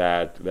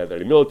 That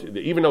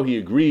even though he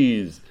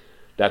agrees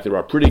that there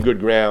are pretty good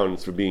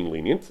grounds for being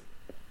lenient,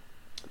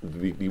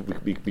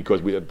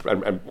 because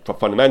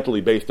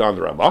fundamentally based on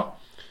the Ramah.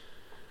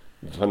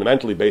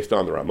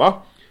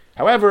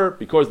 However,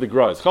 because the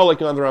Gra is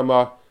cholek on the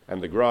Ramah,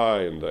 and the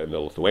Gra in the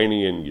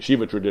Lithuanian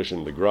yeshiva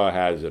tradition, the Gra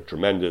has a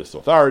tremendous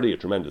authority, a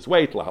tremendous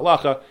weight, la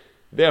halacha.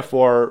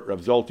 Therefore,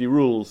 Rav Zolti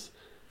rules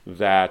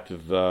that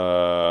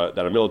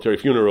a military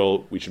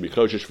funeral, we should be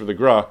choshesh for the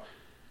Gra,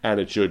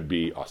 and it should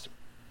be usher.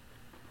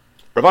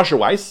 Rav Asher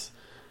Weiss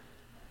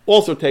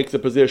also takes a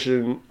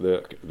position,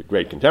 the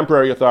great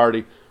contemporary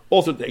authority,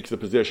 also takes a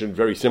position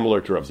very similar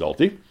to Rav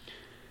Zolti.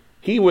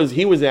 He was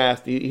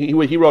asked, he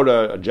wrote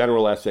a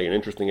general essay, an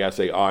interesting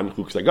essay on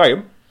Chuksa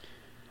Goyim,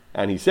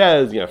 and he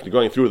says, after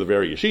going through the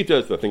various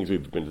shitas, the things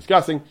we've been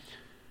discussing,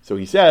 so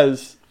he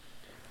says,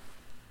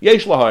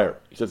 Yesh Lahayr,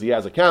 he says he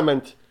has a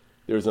comment,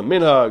 there's a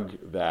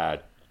minhag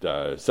that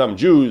some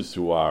Jews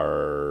who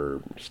are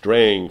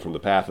straying from the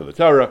path of the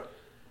Torah,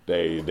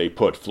 they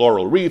put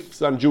floral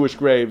wreaths on Jewish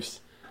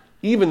graves,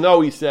 even though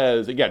he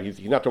says, again, he's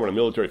not talking about a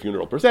military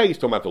funeral per se, he's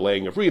talking about the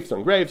laying of wreaths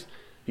on graves.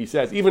 He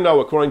says, even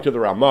though according to the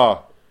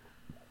Ramah,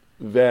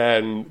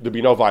 then there'd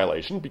be no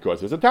violation,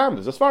 because there's a tam,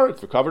 there's a svara, it's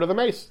for cover to the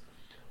mace.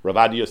 Rav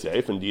Adi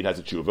Yosef indeed has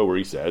a tshuva where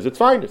he says it's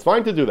fine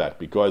to do that,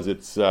 because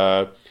it's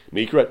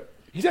mikra.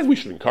 He says we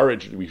should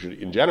encourage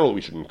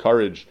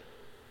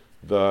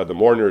the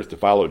mourners to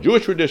follow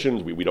Jewish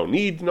traditions. We don't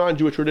need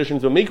non-Jewish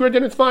traditions. But mikra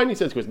din, it's fine. He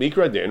says, because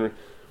mikra din,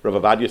 Rav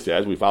Avadia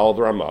says, we follow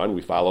the Raman,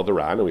 we follow the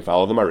Ran, and we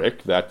follow the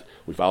Marik, that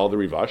we follow the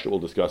Rivash, that we'll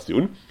discuss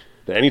soon,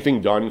 that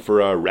anything done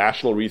for a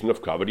rational reason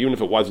of covet, even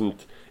if it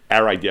wasn't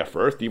our idea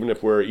first, even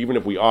if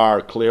we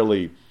are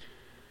clearly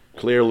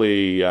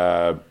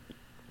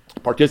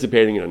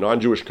participating in a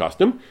non-Jewish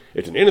custom,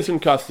 it's an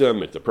innocent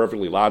custom, it's a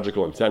perfectly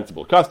logical and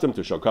sensible custom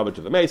to show covet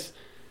to the mace,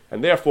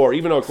 and therefore,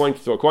 even though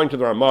according to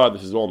the Ramah,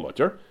 this is all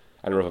mutter,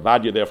 and Rav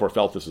Avadia therefore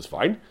felt this was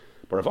fine,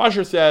 but Rav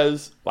Asher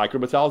says, like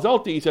Rabbi Tzal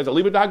Zolti, he says,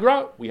 Aliba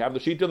Dagra, we have the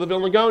sheet of the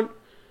Vilna Gaon,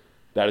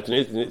 that it's an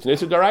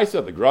Issa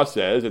Daraisa. The Gra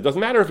says, it doesn't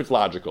matter if it's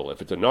logical,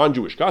 if it's a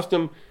non-Jewish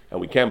custom,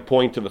 and we can't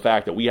point to the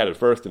fact that we had it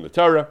first in the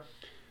Torah.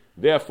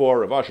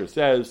 Therefore, Rav Asher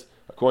says,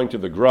 according to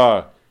the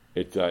Gra,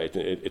 it's a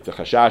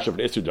chashash of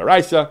an Issa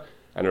Daraisa,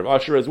 and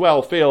Rav Asher as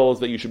well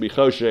feels that you should be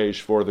choshesh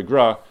for the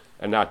Gra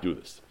and not do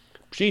this.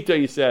 Pshita,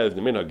 he says,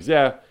 the minhag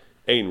zeh,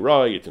 ein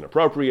roi, it's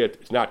inappropriate,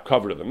 it's not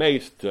covered of the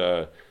mace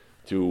to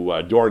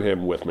adorn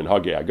him with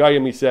minhagei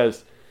agayim, he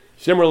says.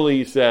 Similarly,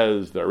 he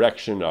says, the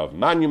erection of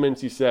monuments,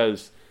 he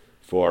says,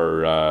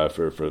 for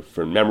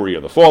memory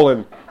of the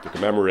fallen, to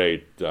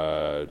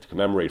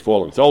commemorate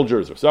fallen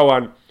soldiers, or so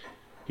on.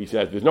 He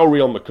says there's no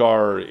real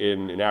makar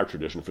in our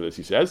tradition for this,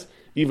 he says,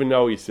 even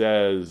though he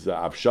says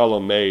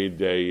Avshalom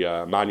made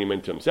a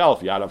monument to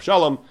himself, Yad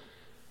Avshalom.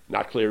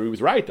 Not clear he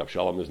was right.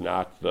 Avshalom is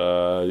not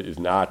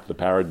the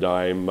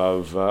paradigm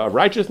of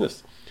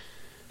righteousness.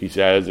 He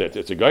says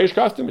it's a goyish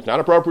custom. It's not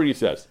appropriate, he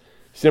says.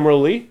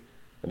 Similarly,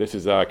 and this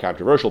is a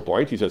controversial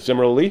point, he says,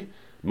 similarly,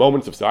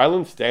 moments of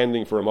silence,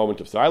 standing for a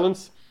moment of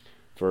silence,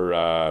 for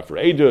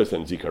Eidus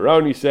and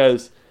Zikaron, he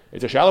says,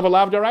 it's a shalav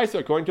alav daraisa,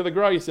 according to the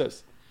Gra, he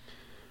says.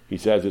 He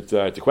says it's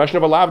a question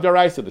of a lav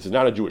daraisa. This is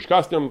not a Jewish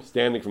custom.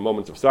 Standing for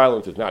moments of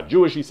silence is not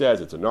Jewish, he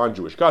says. It's a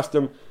non-Jewish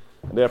custom,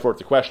 and therefore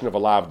it's a question of a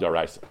lav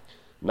daraisa.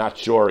 Not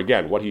sure,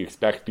 again, what he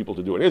expects people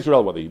to do in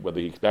Israel, whether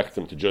he expects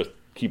them to just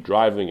keep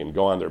driving and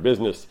go on their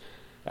business,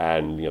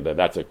 and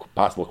that's a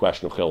possible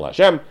question of Chil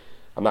Hashem.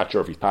 I'm not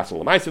sure if he's passing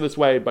Lamaisa this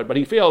way, but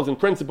he feels, in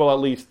principle at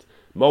least,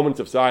 moments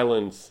of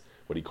silence,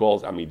 what he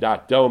calls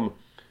Amidat Dom,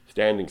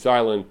 standing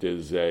silent,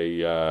 is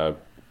a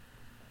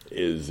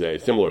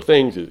similar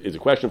thing, is a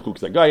question of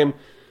Chukas HaGoyim.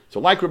 So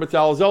like Rabbi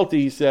Tzal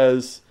Zolti,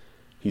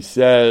 he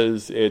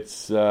says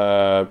it's,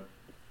 like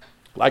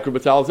Rabbi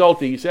Tzal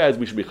Zolti, he says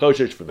we should be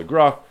choshesh for the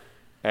Gra,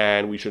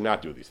 and we should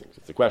not do these things.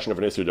 It's a question of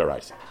an Isur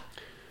Daraisa.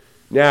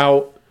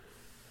 Now,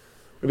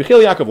 Rabbi Chil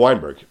Yaakov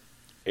Weinberg,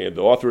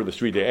 the author of the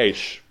Sri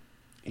Eish,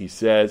 he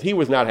says he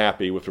was not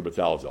happy with Rabbi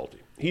Tzal Zolti.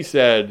 He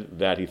said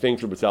that he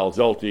thinks Rabbi Tzal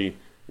Zolti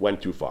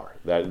went too far.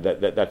 That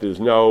there's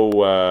no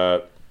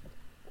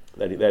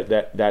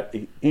that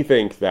he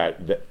thinks that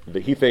Rabbi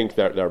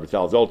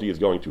Tzal Zolti is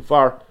going too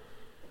far.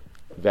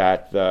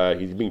 That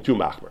he's being too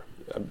machmer,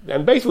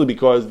 and basically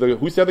because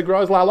who said the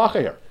Gra is la halacha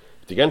here?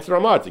 It's against the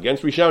Ramah. It's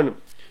against Rishonim.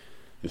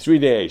 The Sri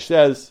Eish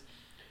says.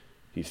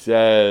 He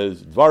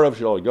says, Dvarav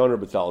Shel Goner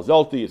B'Tzal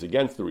Zolti is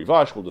against the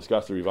Rivash. We'll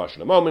discuss the Rivash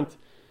in a moment.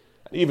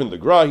 And even the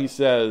Gra, he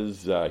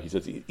says,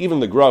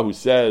 even the Gra who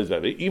says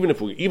that even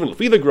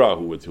the Gra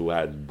who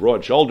had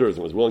broad shoulders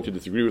and was willing to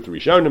disagree with the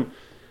Rishonim,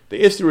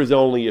 the Isser is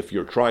only if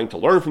you're trying to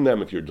learn from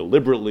them, if you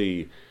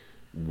deliberately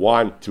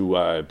want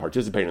to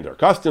participate in their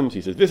customs.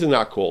 He says, this is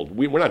not called,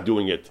 we're not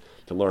doing it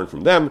to learn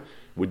from them.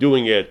 We're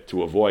doing it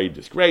to avoid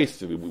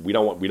disgrace. We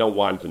don't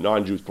want the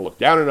non-Jews to look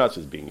down on us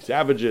as being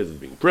savages, as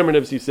being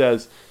primitives, he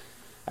says.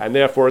 And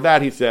therefore,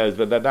 that he says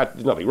that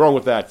there's nothing wrong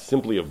with that.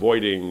 Simply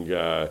avoiding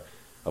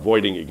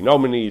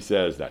ignominy, he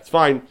says that's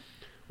fine.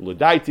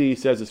 L'daiti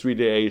says the Sri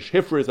Eish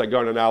Hifriz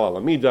Agon Al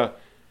Alamida.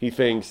 He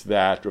thinks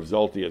that Rav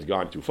Zolti has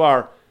gone too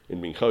far in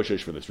being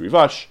choshesh for this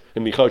Rivash,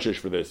 in being choshesh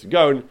for this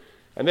Gon,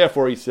 and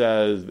therefore he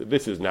says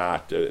this is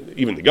not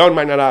even the Gon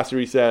might not aser.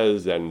 He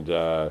says, and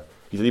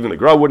he says even the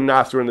Gra wouldn't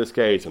aser in this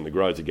case, and the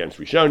Gra is against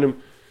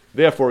Rishonim.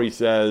 Therefore, he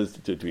says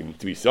to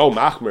be so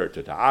machmer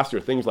to aser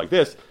things like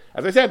this.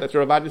 As I said, that's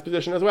Ravadi's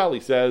position as well. He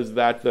says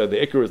that the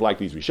Iker is like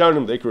these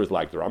Rishonim, the Iker is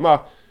like the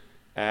Ramah,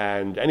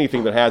 and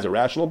anything that has a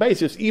rational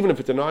basis, even if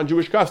it's a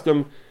non-Jewish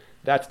custom,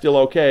 that's still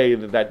okay.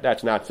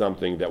 That's not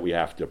something that we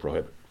have to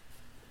prohibit.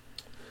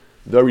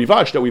 The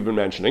Rivash that we've been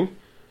mentioning,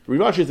 the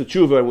Rivash is a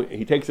tshuva, and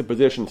he takes a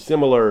position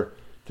similar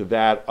to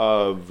that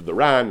of the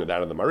Ran and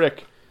that of the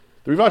Marik.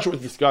 The Rivash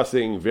was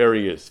discussing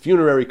various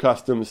funerary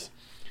customs,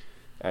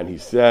 and he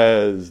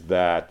says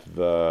that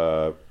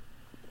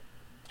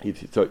he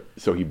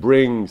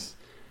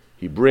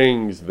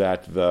brings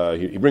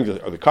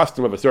the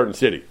custom of a certain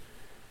city.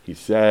 He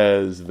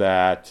says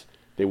that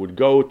they would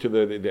go to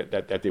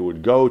that they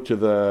wouldn't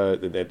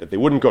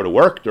go to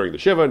work during the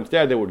shiva.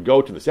 Instead, they would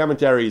go to the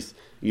cemeteries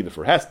either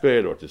for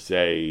hesped or to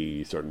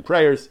say certain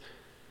prayers.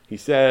 He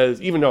says,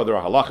 even though there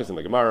are halachas in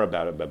the Gemara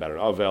about an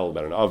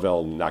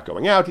avel not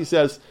going out, he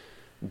says,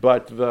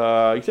 but he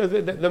says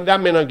that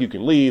minhag you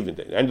can leave. At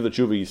the end of the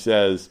tshuva, he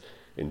says.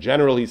 In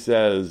general, he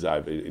says, I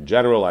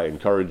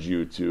encourage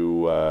you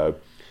to,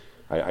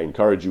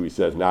 he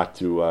says, not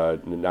to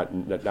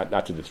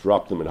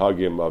disrupt the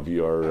minhagim of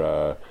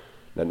your,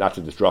 not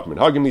to disrupt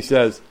minhagim, he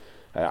says.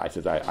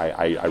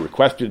 I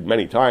requested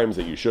many times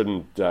that you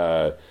shouldn't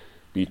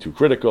be too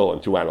critical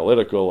and too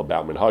analytical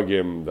about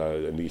minhagim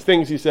and these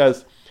things, he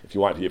says. If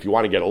you want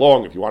to get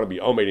along, if you want to be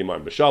omed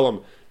iman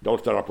b'shalom, don't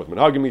start up with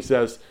minhagim, he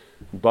says.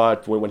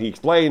 But when he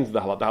explains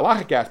the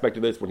halachic aspect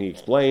of this,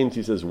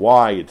 he says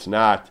why it's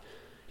not.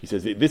 He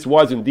says this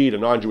was indeed a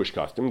non-Jewish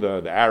custom.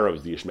 The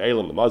Arabs, the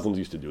Ishmaelim, the Muslims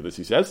used to do this,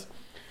 he says.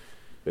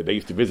 They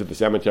used to visit the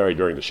cemetery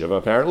during the Shiva,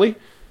 apparently.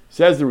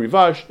 Says the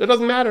Rivash, that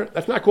doesn't matter.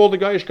 That's not called a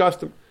Goyish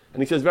custom.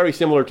 And he says very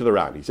similar to the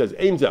Ran. He says,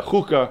 Ein zeh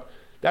chukah.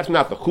 That's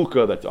not the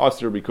chukah that's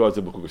usher because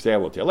of B'chukasei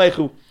lo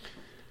telechu,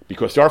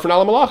 because sarfin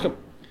al malachim.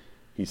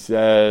 He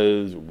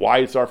says, why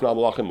is sarfin al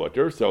malachim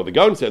mutter? So the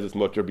Gon says it's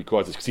mutter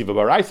because it's ksiva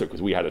baraisa,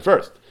 because we had it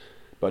first.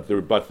 But the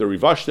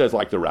Rivash says,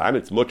 like the Ran,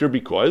 it's mutter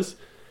because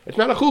it's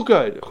not a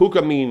chukah.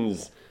 Chukah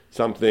means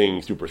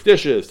something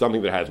superstitious,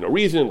 something that has no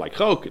reason, like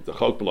chok. It's a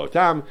chok below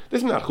tam.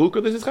 This is not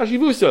chukah. This is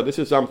chashivusa. This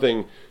is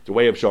something, it's a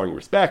way of showing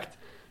respect.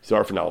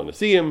 Sarfin al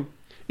nasiim.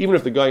 Even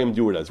if the Goyim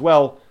do it as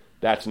well,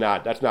 That's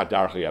not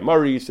Darchei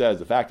Amari. He says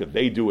the fact that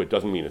they do it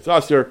doesn't mean it's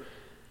Aser.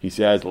 He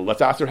says, well,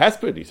 let's Aser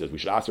Hesped. He says we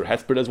should Aser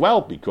Hesped as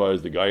well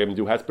because the Goyim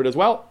do Hesped as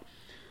well.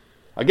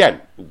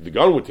 Again, the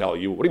Gon would tell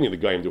you, what do you mean the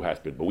Goyim do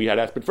Hesped? But we had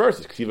Hesped first.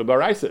 It's Ksiva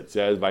Baraisa. It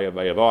says,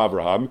 Vayavo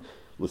Avraham,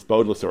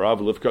 L'spod L'sarav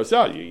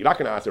L'vkosa. You're not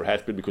going to Aser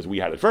Hesped because we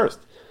had it first.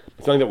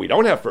 It's something that we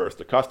don't have first,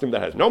 a custom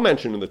that has no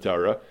mention in the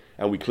Torah,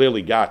 and we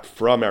clearly got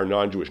from our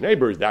non-Jewish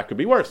neighbors, that could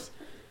be worse.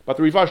 But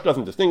the Rivash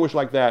doesn't distinguish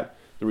like that.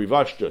 The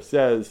Rivash just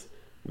says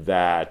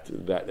that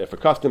if a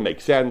custom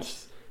makes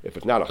sense, if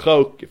it's not a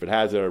chok, if it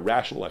has a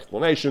rational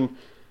explanation,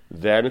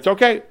 then it's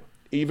okay,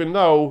 even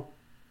though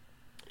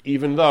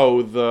it's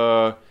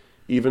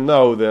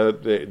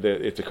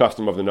a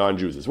custom of the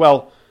non-Jews as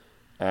well,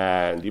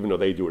 and even though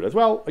they do it as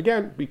well,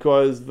 again,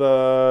 because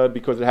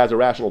it has a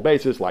rational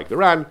basis, like the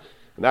Ran,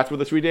 and that's what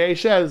the Sri Dei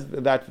says,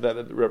 that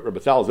Rabbi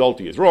Tzal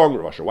Zolti is wrong,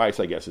 Rav Asher Weiss,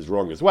 I guess, is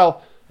wrong as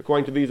well,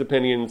 according to these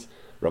opinions.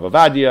 Rav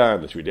Avadia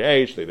and the Sri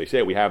Dei, they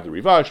say we have the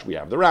Rivash, we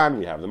have the Ran,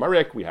 we have the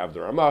Marik, we have the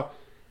Ramah.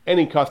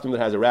 Any custom that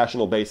has a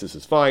rational basis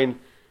is fine,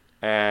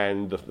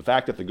 and the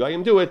fact that the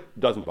Goyim do it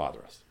doesn't bother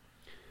us.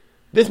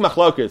 This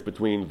machlokas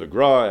between the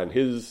Gra and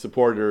his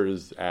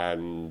supporters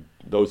and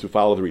those who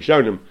follow the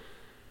Rishonim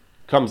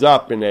comes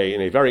up in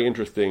a very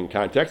interesting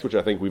context, which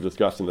I think we've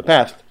discussed in the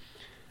past,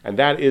 and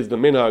that is the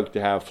minhag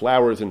to have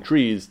flowers and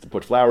trees, to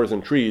put flowers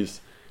and trees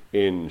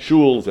in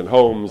shuls and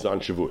homes on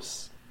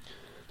Shavuos.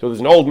 So there's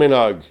an old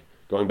minhag,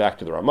 going back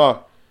to the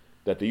Ramah,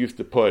 that they used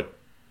to put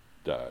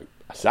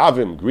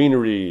asavim,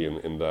 greenery,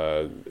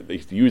 they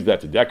used to use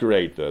that to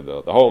decorate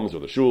the homes or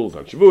the shuls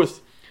on Shavuos.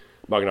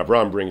 Magen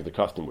Avraham brings the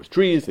custom with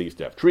trees. They used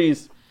to have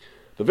trees.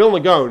 The Vilna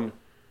Gaon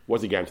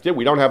was against it.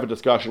 We don't have a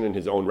discussion in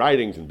his own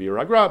writings in Bir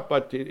Hagra,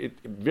 but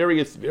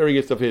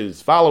various of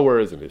his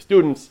followers and his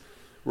students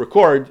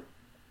record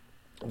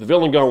the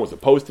Vilna Gaon was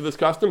opposed to this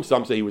custom.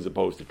 Some say he was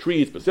opposed to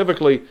trees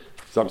specifically.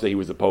 Some say he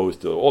was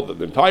opposed to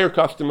the entire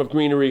custom of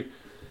greenery.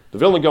 The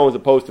Vilna Gaon is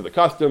opposed to the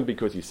custom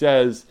because he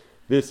says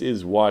this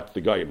is what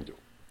the Goyim do.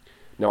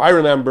 Now, I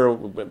remember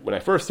when I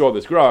first saw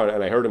this Gra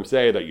and I heard him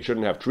say that you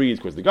shouldn't have trees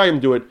because the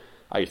Goyim do it,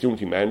 I assumed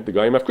he meant the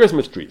Goyim have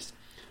Christmas trees.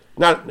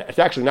 It's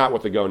actually not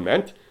what the Gaon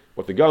meant.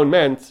 What the Gaon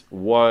meant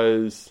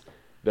was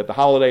that the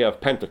holiday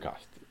of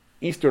Pentecost,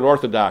 Eastern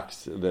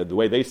Orthodox, the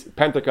way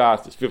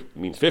Pentecost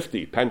means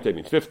 50, Pente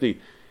means 50.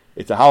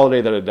 It's a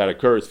holiday that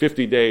occurs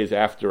 50 days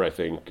after, I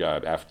think,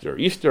 after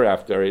Easter,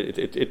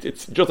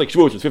 it's just like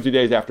Shavuos, it's 50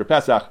 days after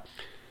Pesach.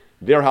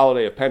 Their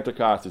holiday of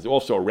Pentecost is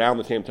also around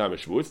the same time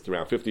as Shavuos. It's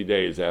around 50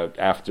 days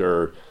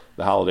after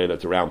the holiday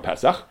that's around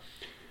Pesach.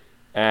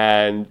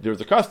 And there's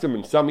a custom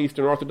in some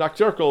Eastern Orthodox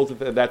circles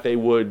that they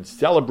would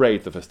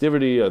celebrate the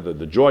festivity,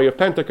 the joy of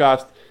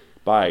Pentecost,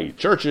 by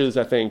churches,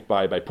 I think,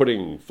 by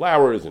putting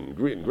flowers and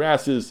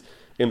grasses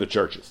in the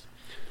churches.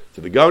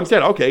 So the Gaon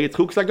said, okay, it's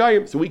Chukas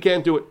HaGoyim, so we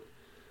can't do it.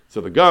 So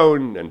the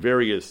Gaon and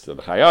various, the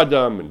Chai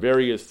Adam and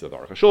various, the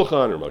Aruch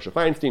HaShulchan or Moshe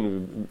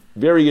Feinstein,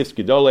 various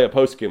Gedolei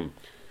HaPoskim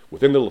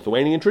within the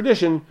Lithuanian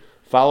tradition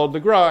followed the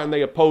Gra, and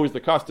they opposed the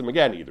custom,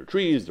 again, either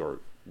trees or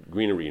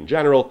greenery in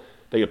general.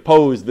 They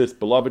opposed this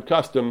beloved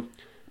custom,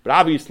 but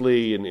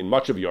obviously in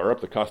much of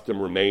Europe, the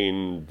custom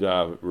remained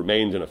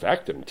in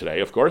effect, and today,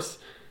 of course,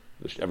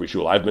 every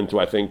shul I've been to,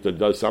 I think, that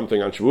does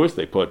something on Shavuos,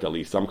 they put at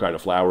least some kind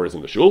of flowers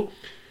in the shul.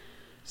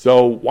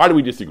 So why do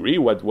we disagree?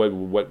 What's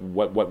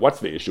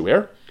the issue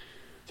here?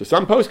 So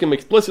some poskim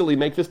explicitly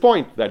make this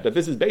point that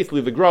this is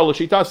basically the Gra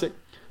l'shitase.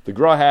 The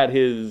Gra had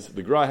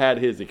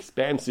his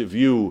expansive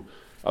view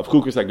of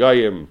Chukas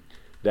HaGoyim,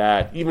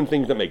 that even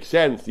things that make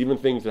sense, even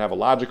things that have a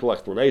logical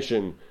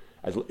explanation,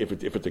 as if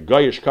it's a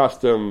Goyish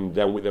custom,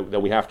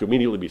 then we have to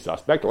immediately be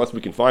suspect. Unless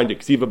we can find a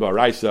Ksiva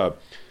Baraisa,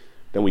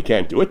 then we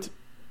can't do it.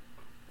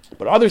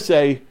 But others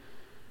say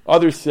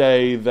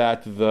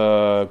that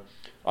no,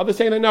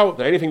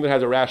 that anything that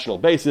has a rational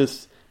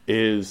basis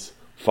is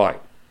fine.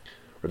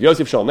 Rav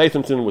Yosef Shaul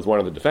Nathanson was one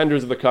of the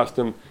defenders of the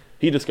custom.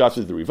 He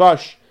discusses the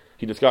Rivash.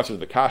 He discusses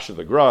the Kash of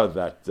the Gra.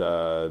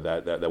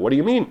 That what do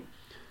you mean?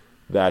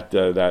 What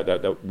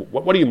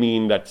do you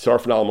mean that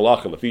Sarfan al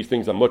Malachim, if these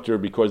things are mutter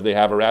because they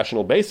have a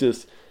rational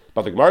basis?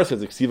 But the Gemara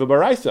says Ksiva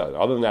Baraisa.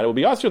 Other than that, it will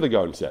be Asher. The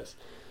Gaon says.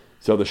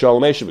 So the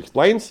Shalom Eshev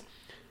explains.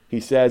 He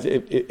says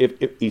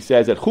if he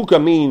says that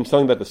Chukah means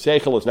something that the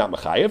Seichel is not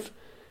Mechayev.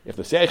 If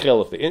the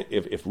Seichel,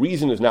 if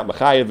reason is not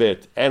Mechayev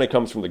it, and it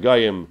comes from the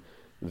Goyim,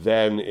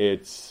 then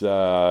it's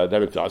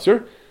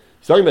Asher.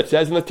 Something that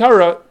says in the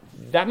Torah,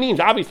 that means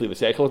obviously the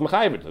Seichel is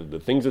Mechayev it. The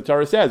things the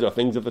Torah says are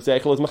things that the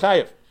Seichel is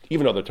Mechayev,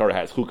 even though the Torah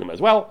has Chukim as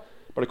well.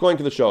 But according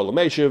to the Shalom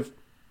Eshev,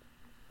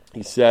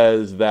 he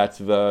says that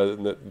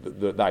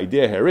the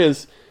idea here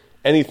is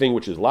anything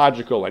which is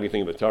logical,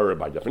 anything in the Torah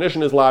by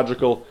definition is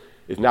logical,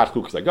 is not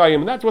Chukas HaGoyim,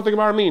 and that's what the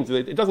Gemara means.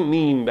 It doesn't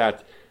mean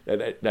that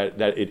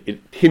it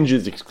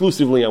hinges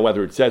exclusively on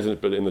whether it says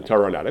it in the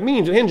Torah or not. It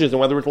means it hinges on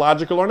whether it's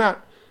logical or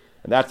not.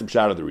 And that's the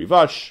pshat of the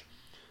Rivash.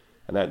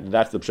 And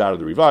that's the pshat of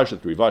the Rivash,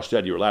 that the Rivash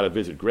said you're allowed to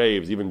visit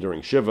graves even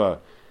during Shiva,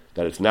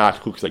 that it's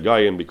not Chukas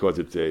HaGoyim because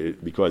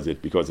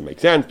it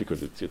makes sense,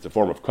 because it's a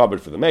form of covet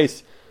for the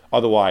mace.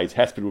 Otherwise,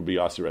 Hesped would be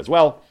Asur as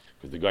well.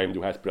 because the Goyim do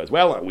Hesped as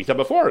well. And we said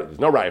before, there's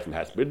no raya from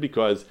Hesped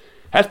because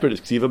Hesped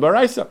is Ksiva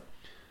Baraisa.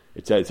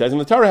 It says in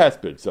the Torah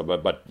Hesped. So,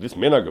 but this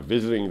minhag of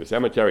visiting the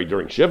cemetery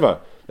during Shiva,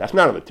 that's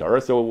not in the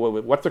Torah. So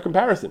what's the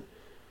comparison?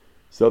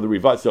 So the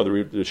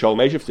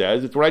Sholem Eshev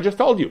says it's what I just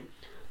told you.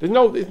 There's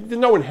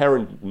no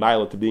inherent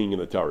mila to being in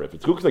the Torah. If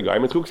it's Chukas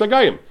HaGoyim, it's Chukas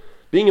HaGoyim.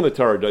 Being in the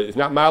Torah is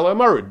not mila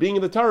amarid. Being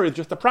in the Torah is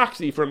just a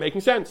proxy for making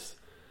sense.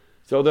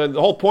 So the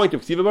whole point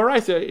of Ksiva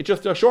Baraisa, it's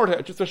just a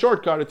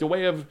shortcut.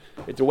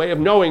 It's a way of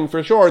knowing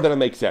for sure that it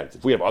makes sense.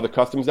 If we have other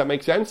customs that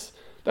make sense,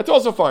 that's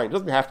also fine. It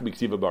doesn't have to be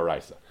Ksiva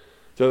Baraisa.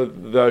 So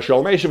the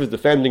Sholem Eshev is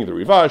defending the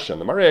Rivash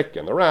and the Marik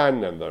and the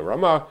Ran and the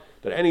Ramah,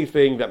 that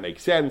anything that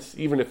makes sense,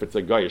 even if it's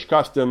a Goyish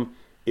custom,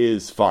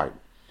 is fine.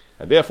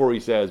 And therefore he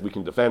says we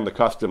can defend the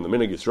custom, the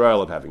Minhag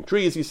Yisrael, of having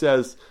trees, he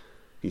says.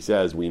 He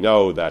says we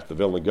know that the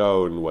Vilna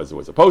Gaon was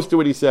opposed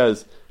to it, he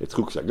says. It's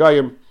Chukas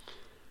HaGoyim.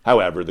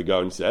 However, the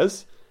Gaon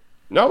says,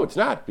 no, it's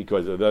not,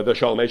 because the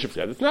Sholem Eshev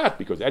said it's not,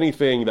 because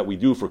anything that we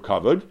do for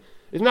kavod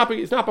is not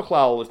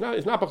B'chlal,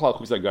 it's not B'chlal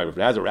Chukas HaGoyim. If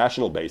it has a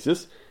rational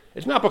basis,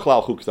 it's not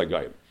B'chlal Chukas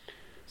HaGoyim.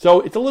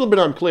 So it's a little bit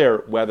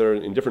unclear whether,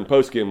 in different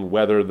poskim,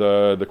 whether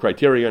the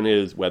criterion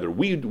is whether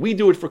we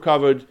do it for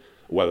kavod,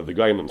 whether the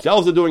Goyim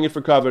themselves are doing it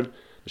for kavod.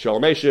 The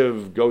Sholem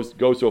Eshev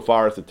goes so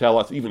far as to tell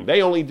us even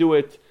they only do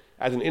it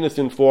as an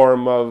innocent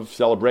form of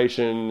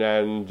celebration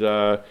and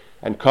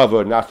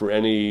kavod, not for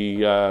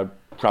any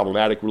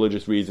problematic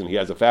religious reason. He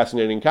has a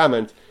fascinating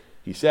comment.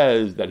 He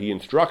says that he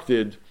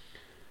instructed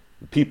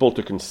people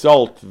to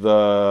consult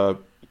the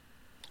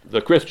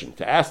Christian,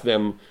 to ask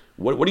them,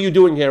 what are you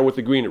doing here with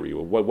the greenery?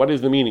 What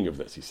is the meaning of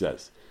this? He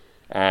says.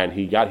 And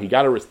he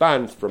got a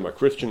response from a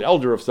Christian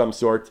elder of some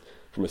sort,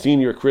 from a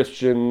senior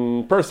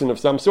Christian person of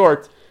some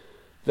sort,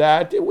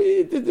 that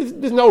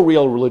there's no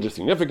real religious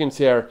significance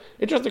here.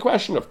 It's just a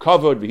question of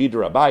kavod,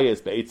 v'hidra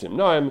abayis, be'etzim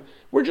noim.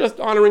 We're just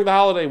honoring the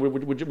holiday.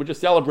 We're just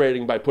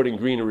celebrating by putting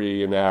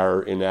greenery in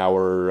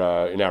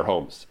our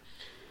homes.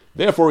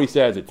 Therefore, he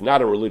says it's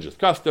not a religious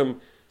custom.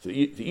 So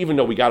even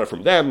though we got it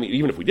from them,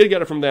 even if we did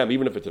get it from them,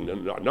 even if it's a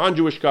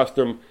non-Jewish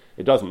custom,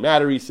 it doesn't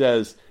matter, he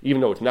says,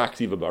 even though it's not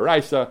Ksiva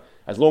Baraisa,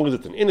 as long as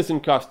it's an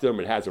innocent custom,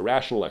 it has a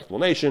rational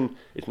explanation,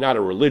 it's not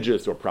a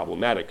religious or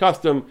problematic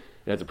custom,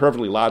 it has a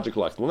perfectly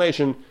logical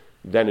explanation,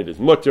 then it is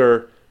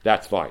mutter,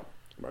 that's fine.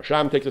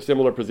 Marsham takes a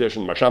similar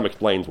position. Marsham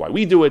explains why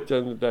we do it,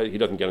 and he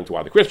doesn't get into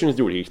why the Christians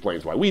do it, he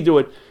explains why we do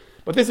it.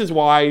 But this is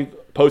why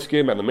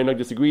Poskim and the Minhag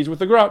disagrees with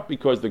the Gra,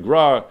 because the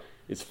Gra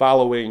is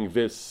following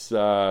this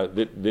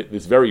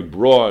very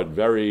broad,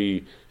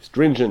 very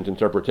stringent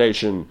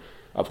interpretation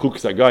of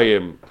Chukas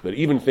HaGoyim, that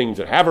even things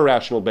that have a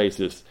rational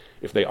basis,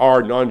 if they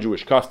are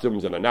non-Jewish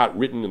customs and are not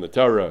written in the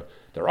Torah,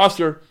 they're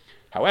usher.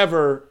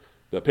 However,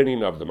 the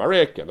opinion of the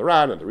Marik and the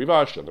Ran and the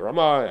Rivash and the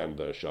Ramah and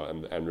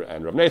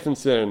Rav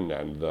Nathanson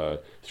and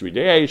the Sri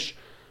Deyesh,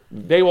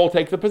 they all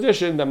take the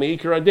position that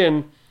Me'ikar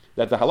Adin,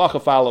 that the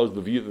halacha follows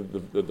the view,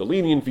 the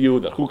lenient view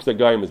that Chukas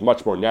HaGoyim is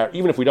much more narrow.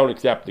 Even if we don't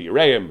accept the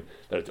Yereim,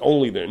 that it's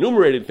only the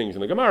enumerated things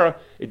in the Gemara,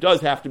 it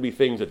does have to be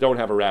things that don't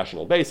have a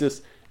rational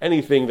basis.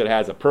 Anything that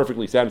has a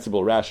perfectly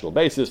sensible rational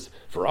basis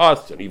for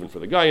us and even for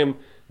the Goyim,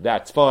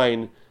 that's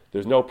fine.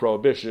 There's no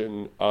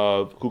prohibition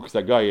of Chukas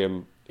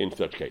HaGoyim in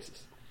such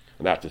cases.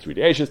 And that's the Sri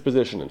Deish's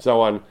position and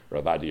so on,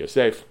 Rav Adi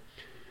Yosef.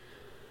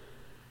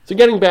 So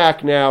getting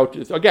back now,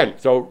 Zor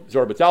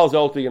Betzalel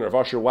Zolti and Rav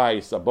Asher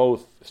Weiss are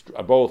both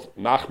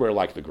machmer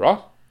like the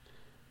Gra.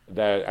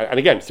 And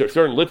again,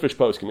 certain Litvish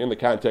poskim in the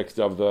context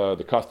of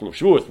the custom of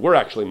Shavuos were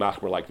actually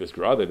machmer like this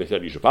Gra. They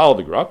said you should follow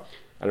the Gra.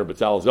 And Rav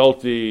Betzalel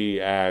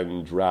Zolti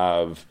and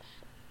Rav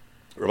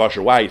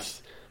Asher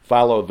Weiss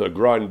follow the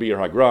Gra and Bir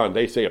HaGra, and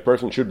they say a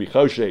person should be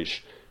choshesh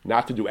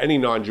not to do any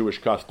non-Jewish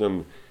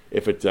custom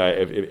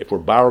if we're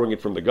borrowing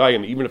it from the guy,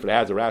 and even if it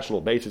has a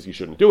rational basis, you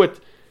shouldn't do it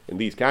in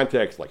these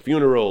contexts like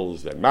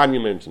funerals and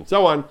monuments and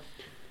so on.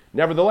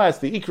 Nevertheless,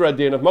 the Ikra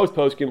Din of most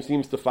poskim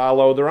seems to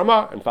follow the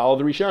Ramah and follow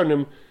the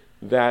Rishonim,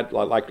 that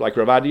like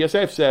Rav Adi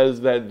Yosef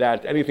says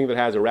that anything that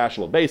has a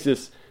rational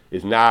basis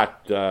is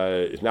not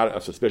a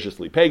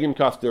suspiciously pagan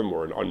custom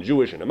or an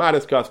un-Jewish and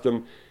immodest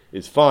custom,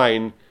 is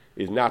fine,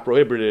 is not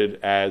prohibited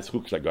as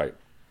Chukas HaGoyim.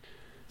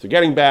 So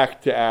getting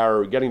back to our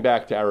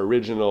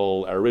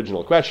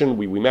original question,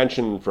 we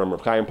mentioned from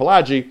Rav Chaim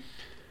Pelagi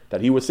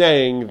that he was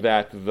saying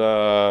that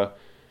the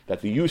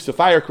use of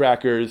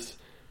firecrackers,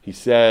 he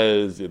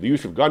says the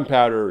use of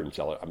gunpowder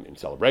in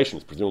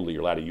celebrations, presumably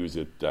you're allowed to use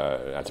it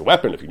as a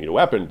weapon if you need a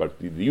weapon, but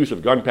the use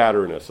of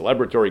gunpowder in a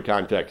celebratory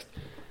context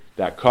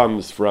that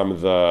comes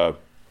from the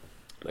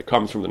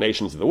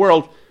nations of the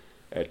world,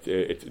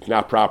 it's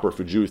not proper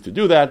for Jews to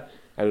do that,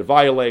 and it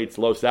violates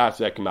lo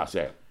sasek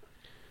maseh.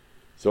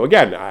 So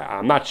again,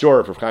 I'm not sure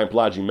if Rav Chaim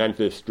Pelagi meant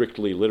this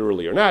strictly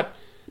literally or not,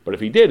 but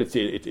if he did,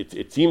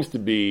 it seems to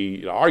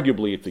be,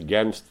 arguably, it's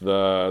against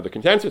the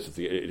consensus.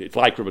 It's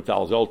like Rav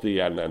Betzalel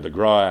Zolti and the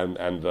Gra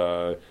and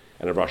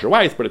Rav Asher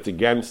Weiss, but it's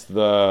against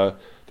the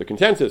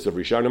consensus of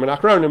Rishonim and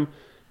Achronim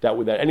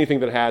that anything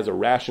that has a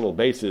rational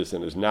basis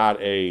and is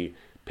not a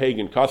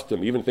pagan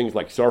custom, even things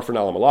like Sarfan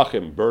al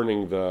Malachim,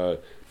 burning the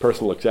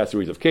personal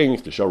accessories of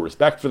kings to show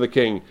respect for the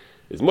king,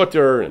 is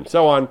mutter, and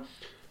so on.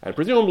 And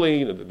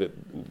presumably,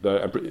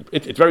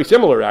 it's very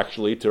similar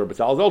actually to Rabbi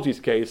Tzal Zolti's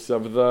case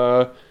of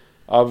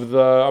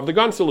the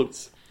gun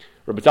salutes.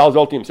 Rabbi Tzal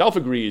Zolti himself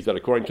agrees that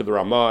according to the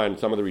Ramah and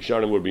some of the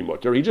Rishonim would be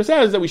mutter. He just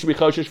says that we should be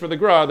choshesh for the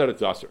gra, that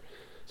it's aser.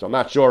 So I'm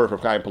not sure if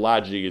Rav Chaim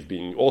Pelagi is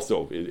being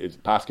also is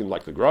paskin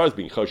like the gra, is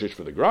being choshesh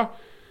for the gra.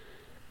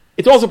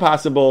 It's also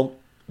possible.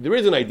 There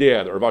is an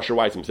idea that Rav Asher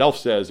Weiss himself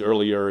says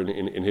earlier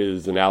in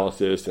his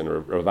analysis,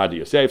 and Rav Adi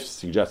Yosef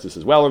suggests this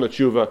as well in the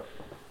tshuva,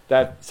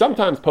 that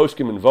sometimes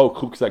poskim invoke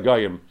chuk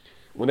zagayim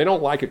when they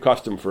don't like a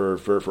custom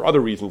for other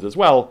reasons as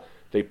well.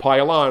 They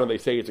pile on and they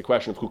say it's a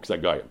question of chuk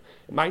zagayim.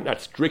 It might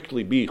not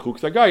strictly be chuk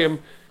zagayim,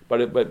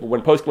 but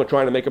when poskim are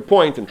trying to make a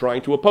point and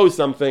trying to oppose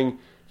something,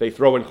 they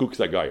throw in chuk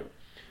zagayim.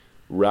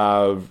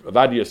 Rav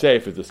Adi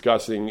Yosef is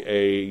discussing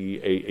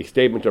a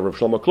statement of Rav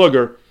Shlomo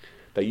Kluger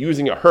that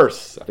using a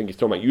hearse, I think he's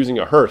talking about using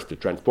a hearse to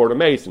transport a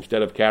mace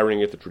instead of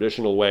carrying it the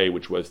traditional way,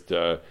 which was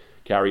to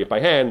carry it by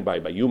hand, by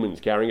humans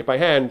carrying it by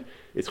hand,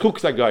 it's chuk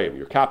zagayim.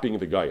 You're copying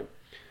the gayim.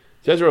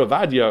 Says Rav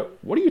Avadia,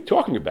 what are you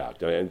talking about?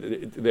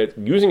 That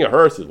using a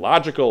hearse is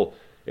logical.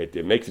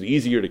 It makes it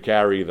easier to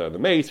carry the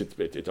mace.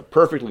 It's a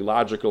perfectly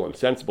logical and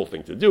sensible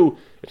thing to do.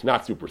 It's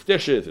not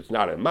superstitious. It's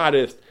not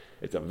immodest.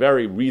 It's a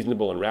very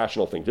reasonable and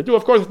rational thing to do.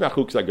 Of course, it's not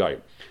chuk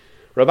zagayim.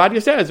 Rav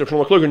Avadia says Rav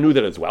Shlomo Kluger knew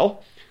that as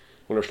well.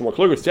 When Rav Shlomo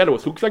Kluger said it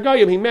was chuk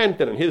zagayim, he meant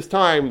that in his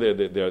time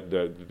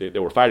they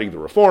were fighting the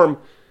reform,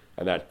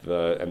 and that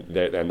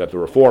the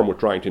reform were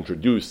trying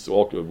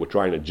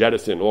to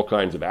jettison all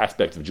kinds of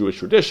aspects of Jewish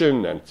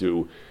tradition and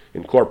to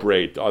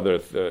incorporate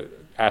other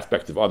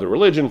aspects of other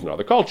religions and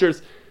other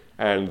cultures.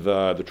 And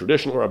the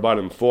traditional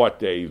Rabbanim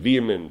fought a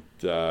vehement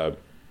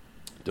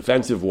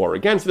defensive war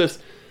against this.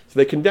 So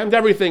they condemned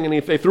everything, and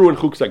they threw in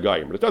chuk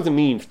zagayim. But it doesn't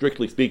mean,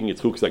 strictly speaking,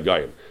 it's chuk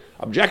zagayim.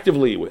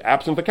 Objectively,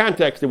 absent the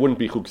context, it wouldn't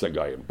be chuk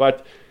zagayim.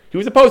 But he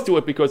was opposed to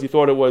it because he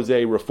thought it was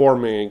a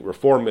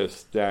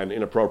reformist and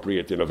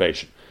inappropriate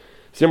innovation.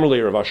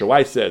 Similarly, Rav Asher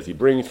Weiss says, he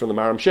brings from the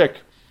Maram Shik,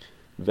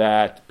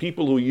 that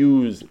people who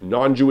use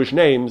non-Jewish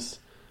names,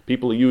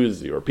 people who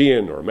use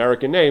European or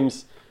American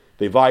names,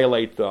 they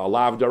violate the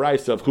alav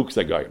daraisa of chuk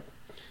zagayim.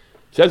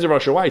 Says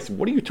Rav Asher Weiss,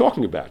 what are you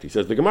talking about? He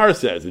says, the Gemara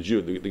says,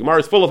 the Gemara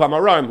is full of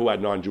Amoraim who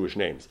had non-Jewish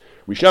names.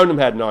 Rishonim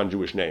had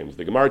non-Jewish names.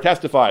 The Gemara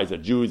testifies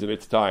that Jews in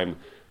its time,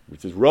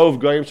 which is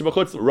Rov Goyim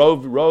Shebachutz,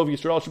 Rov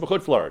Yisrael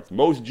Shebachutz,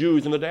 most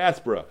Jews in the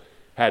diaspora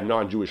had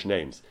non-Jewish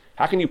names.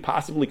 How can you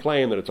possibly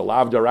claim that it's a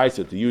lav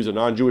daraisa to use a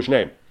non-Jewish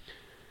name?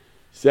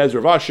 Says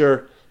Rav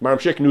Asher, Maram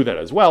Shik knew that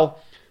as well.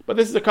 But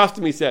this is a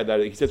custom, he said, that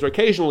he says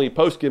occasionally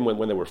poskim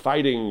when they were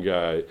fighting,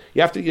 you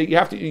have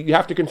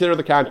to consider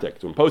the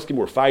context. When poskim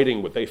were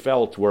fighting what they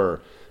felt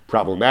were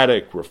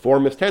problematic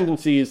reformist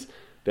tendencies,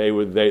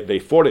 they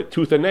fought it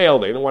tooth and nail.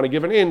 They didn't want to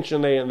give an inch,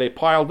 and they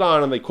piled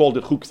on, and they called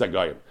it chuk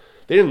zagayim.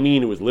 They didn't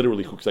mean it was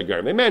literally chuk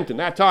zagayim. They meant in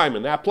that time,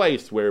 in that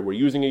place, where we're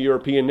using a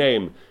European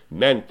name,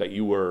 meant that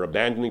you were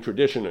abandoning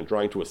tradition and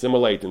trying to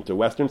assimilate into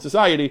Western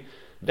society.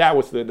 That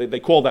was they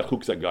call that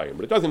chuk zagayim.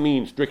 But it doesn't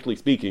mean, strictly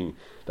speaking,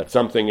 that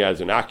something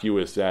as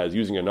innocuous as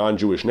using a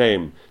non-Jewish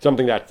name,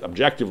 something that's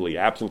objectively,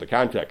 absent the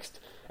context,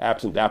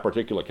 absent that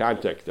particular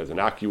context, as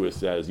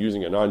innocuous as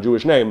using a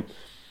non-Jewish name,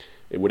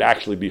 it would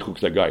actually be chuk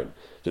zagayim.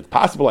 So it's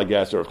possible, I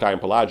guess, or if Chaim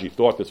Pelagi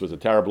thought this was a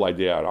terrible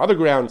idea on other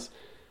grounds,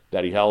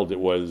 that he held it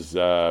was,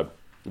 that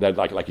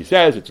like he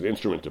says, it's an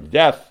instrument of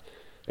death,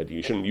 that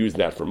you shouldn't use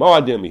that for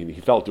Moadim. He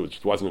felt it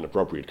just wasn't an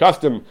appropriate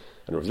custom.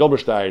 And Rav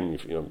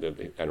Zilberstein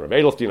and Rav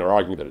Edelstein are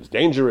arguing that it's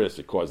dangerous,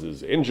 it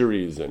causes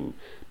injuries and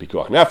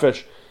pikuach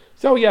nefesh.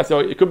 So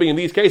it could be in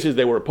these cases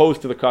they were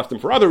opposed to the custom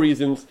for other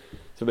reasons,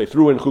 so they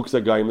threw in chuk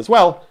zagayim as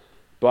well.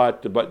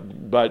 But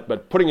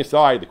putting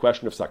aside the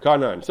question of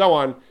sakana and so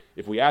on,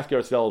 if we ask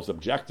ourselves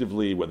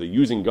objectively whether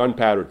using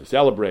gunpowder to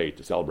celebrate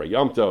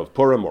Yom Tov,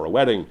 Purim, or a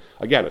wedding,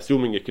 again,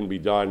 assuming it can be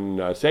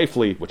done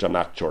safely, which I'm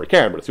not sure it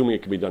can, but assuming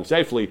it can be done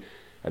safely,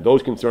 and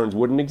those concerns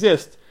wouldn't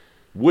exist,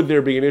 would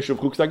there be an issue of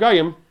chuk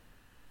zagayim?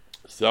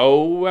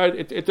 So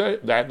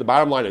the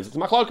bottom line is it's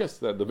machlokas.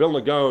 The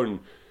Vilna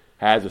Gaon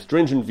has a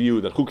stringent view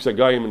that chuk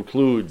zagayim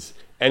includes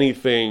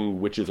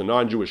anything which is a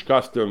non-Jewish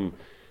custom,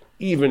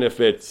 even if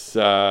it's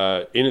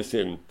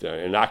innocent,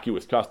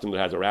 innocuous custom that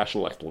has a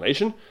rational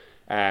explanation.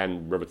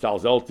 And Rav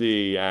Tzal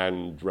Zolti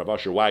and Rav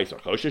Asher Weiss are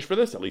choshesh for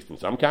this, at least in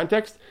some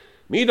context.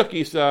 Meidach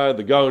Isa,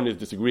 the Gaon is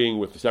disagreeing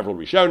with several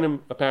Rishonim,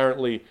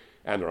 apparently,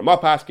 and the Ramah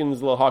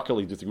Paskins L'Hakel,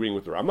 he's disagreeing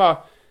with the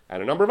Ramah,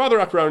 and a number of other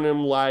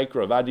Akronim, like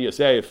Rav Adi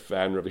Yosef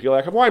and Rav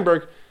Yechiel Yaakov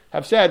Weinberg,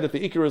 have said that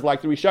the Iker is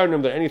like the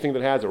Rishonim, that anything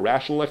that has a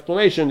rational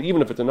explanation,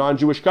 even if it's a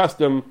non-Jewish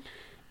custom,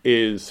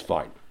 is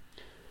fine.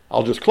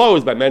 I'll just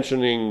close by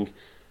mentioning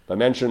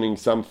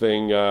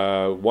something,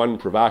 one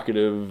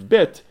provocative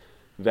bit,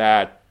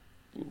 that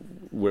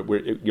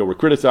we're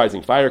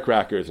criticizing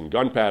firecrackers and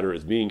gunpowder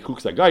as being chuk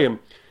zagayim.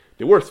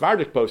 There were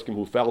Sephardic poskim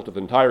who felt that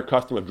the entire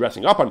custom of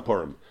dressing up on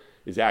Purim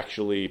is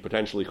actually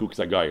potentially chuk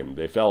zagayim.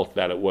 They felt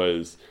that it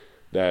was,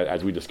 that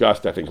as we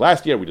discussed, I think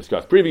last year, we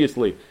discussed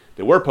previously,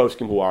 there were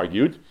poskim who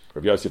argued,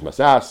 Rav Yosef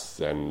Masas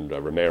and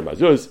Rav Meir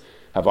Mazuz,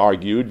 have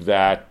argued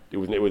that it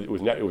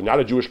was not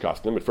a Jewish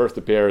custom. It first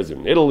appears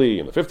in Italy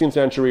in the 15th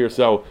century or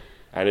so,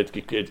 and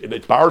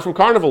it's borrowed from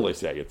carnival, they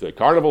say.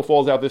 Carnival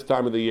falls out this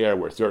time of the year,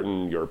 where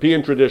certain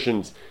European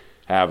traditions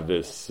have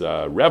this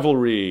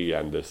revelry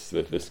and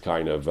this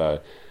kind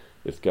of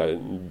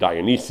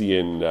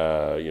Dionysian,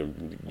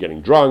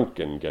 getting drunk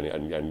and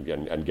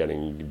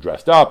getting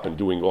dressed up and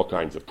doing all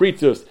kinds of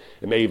pretzos.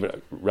 It may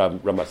even,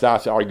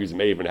 Ramasas argues, it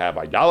may even have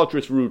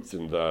idolatrous roots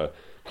in the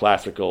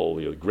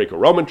classical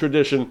Greco-Roman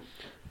tradition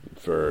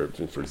for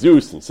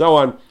Zeus and so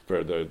on,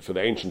 for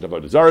the ancient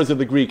avodah zaras of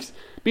the Greeks.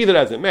 Be that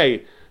as it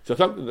may, so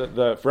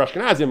for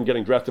Ashkenazim,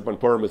 getting dressed up on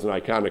Purim is an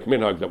iconic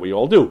minhag that we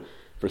all do.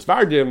 For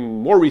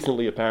Sfardim, more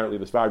recently, apparently,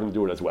 the Sfardim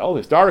do it as well.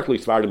 Historically,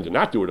 Sfardim did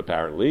not do it,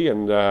 apparently,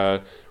 and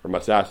Rav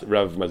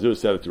Mazuz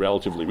said it's a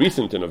relatively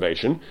recent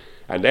innovation,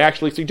 and they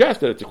actually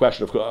suggest that it's a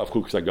question of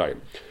Chukas HaGoyim.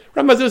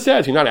 Rav Mazuz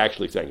says he's not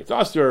actually saying it's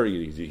Asur,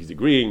 he's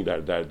agreeing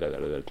that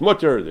it's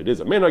mutter, that it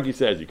is a minhag, he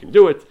says you can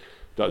do it.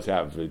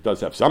 It does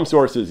have some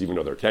sources, even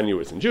though they're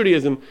tenuous in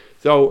Judaism.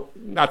 So,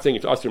 not saying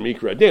it's Asur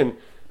Mikra Din,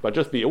 but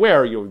just be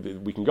aware,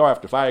 we can go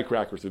after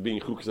firecrackers of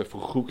being Chukas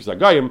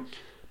HaGoyim,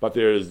 but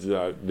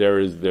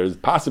there's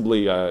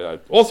possibly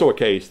also a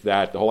case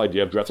that the whole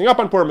idea of dressing up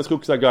on Purim is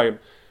Chukas HaGoyim.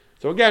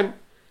 So again,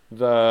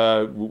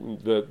 the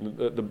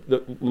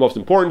most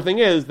important thing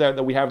is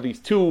that we have these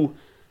two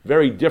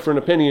very different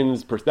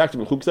opinions, perspective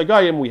of Chukas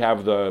HaGoyim. We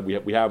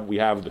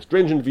have the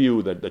stringent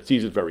view that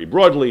sees it very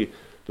broadly.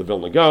 The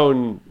Vilna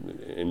Gaon,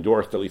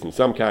 endorsed at least in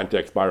some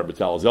context by Rabbi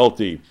Tzal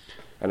Zelti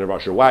and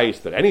Rav Asher Weiss,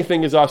 that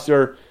anything is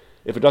Asur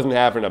if it doesn't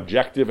have an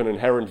objective and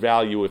inherent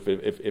value, if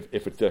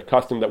it's a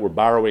custom that we're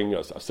borrowing,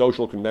 a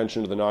social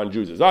convention of the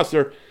non-Jews is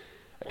Asur.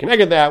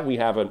 Connected that, we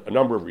have a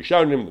number of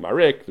Rishonim, the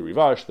Marik, the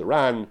Rivash, the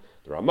Ran,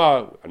 the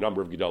Ramah, a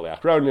number of Gedolei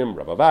Achronim,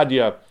 Rav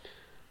Avadia,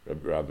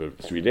 Rav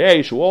Sri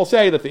Deish, who all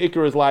say that the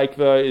Iker is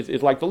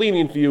like the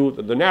lenient view,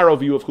 the narrow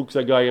view of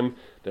Chukas HaGoyim,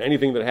 that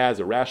anything that has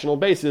a rational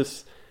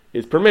basis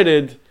is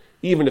permitted,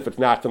 even if it's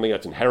not something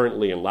that's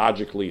inherently and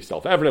logically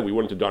self-evident. We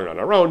wouldn't have done it on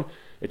our own.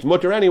 It's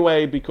mutter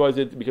anyway because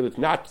it's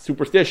not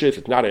superstitious,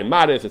 it's not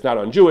immodest, it's not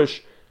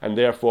un-Jewish, and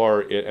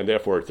therefore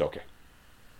it's okay.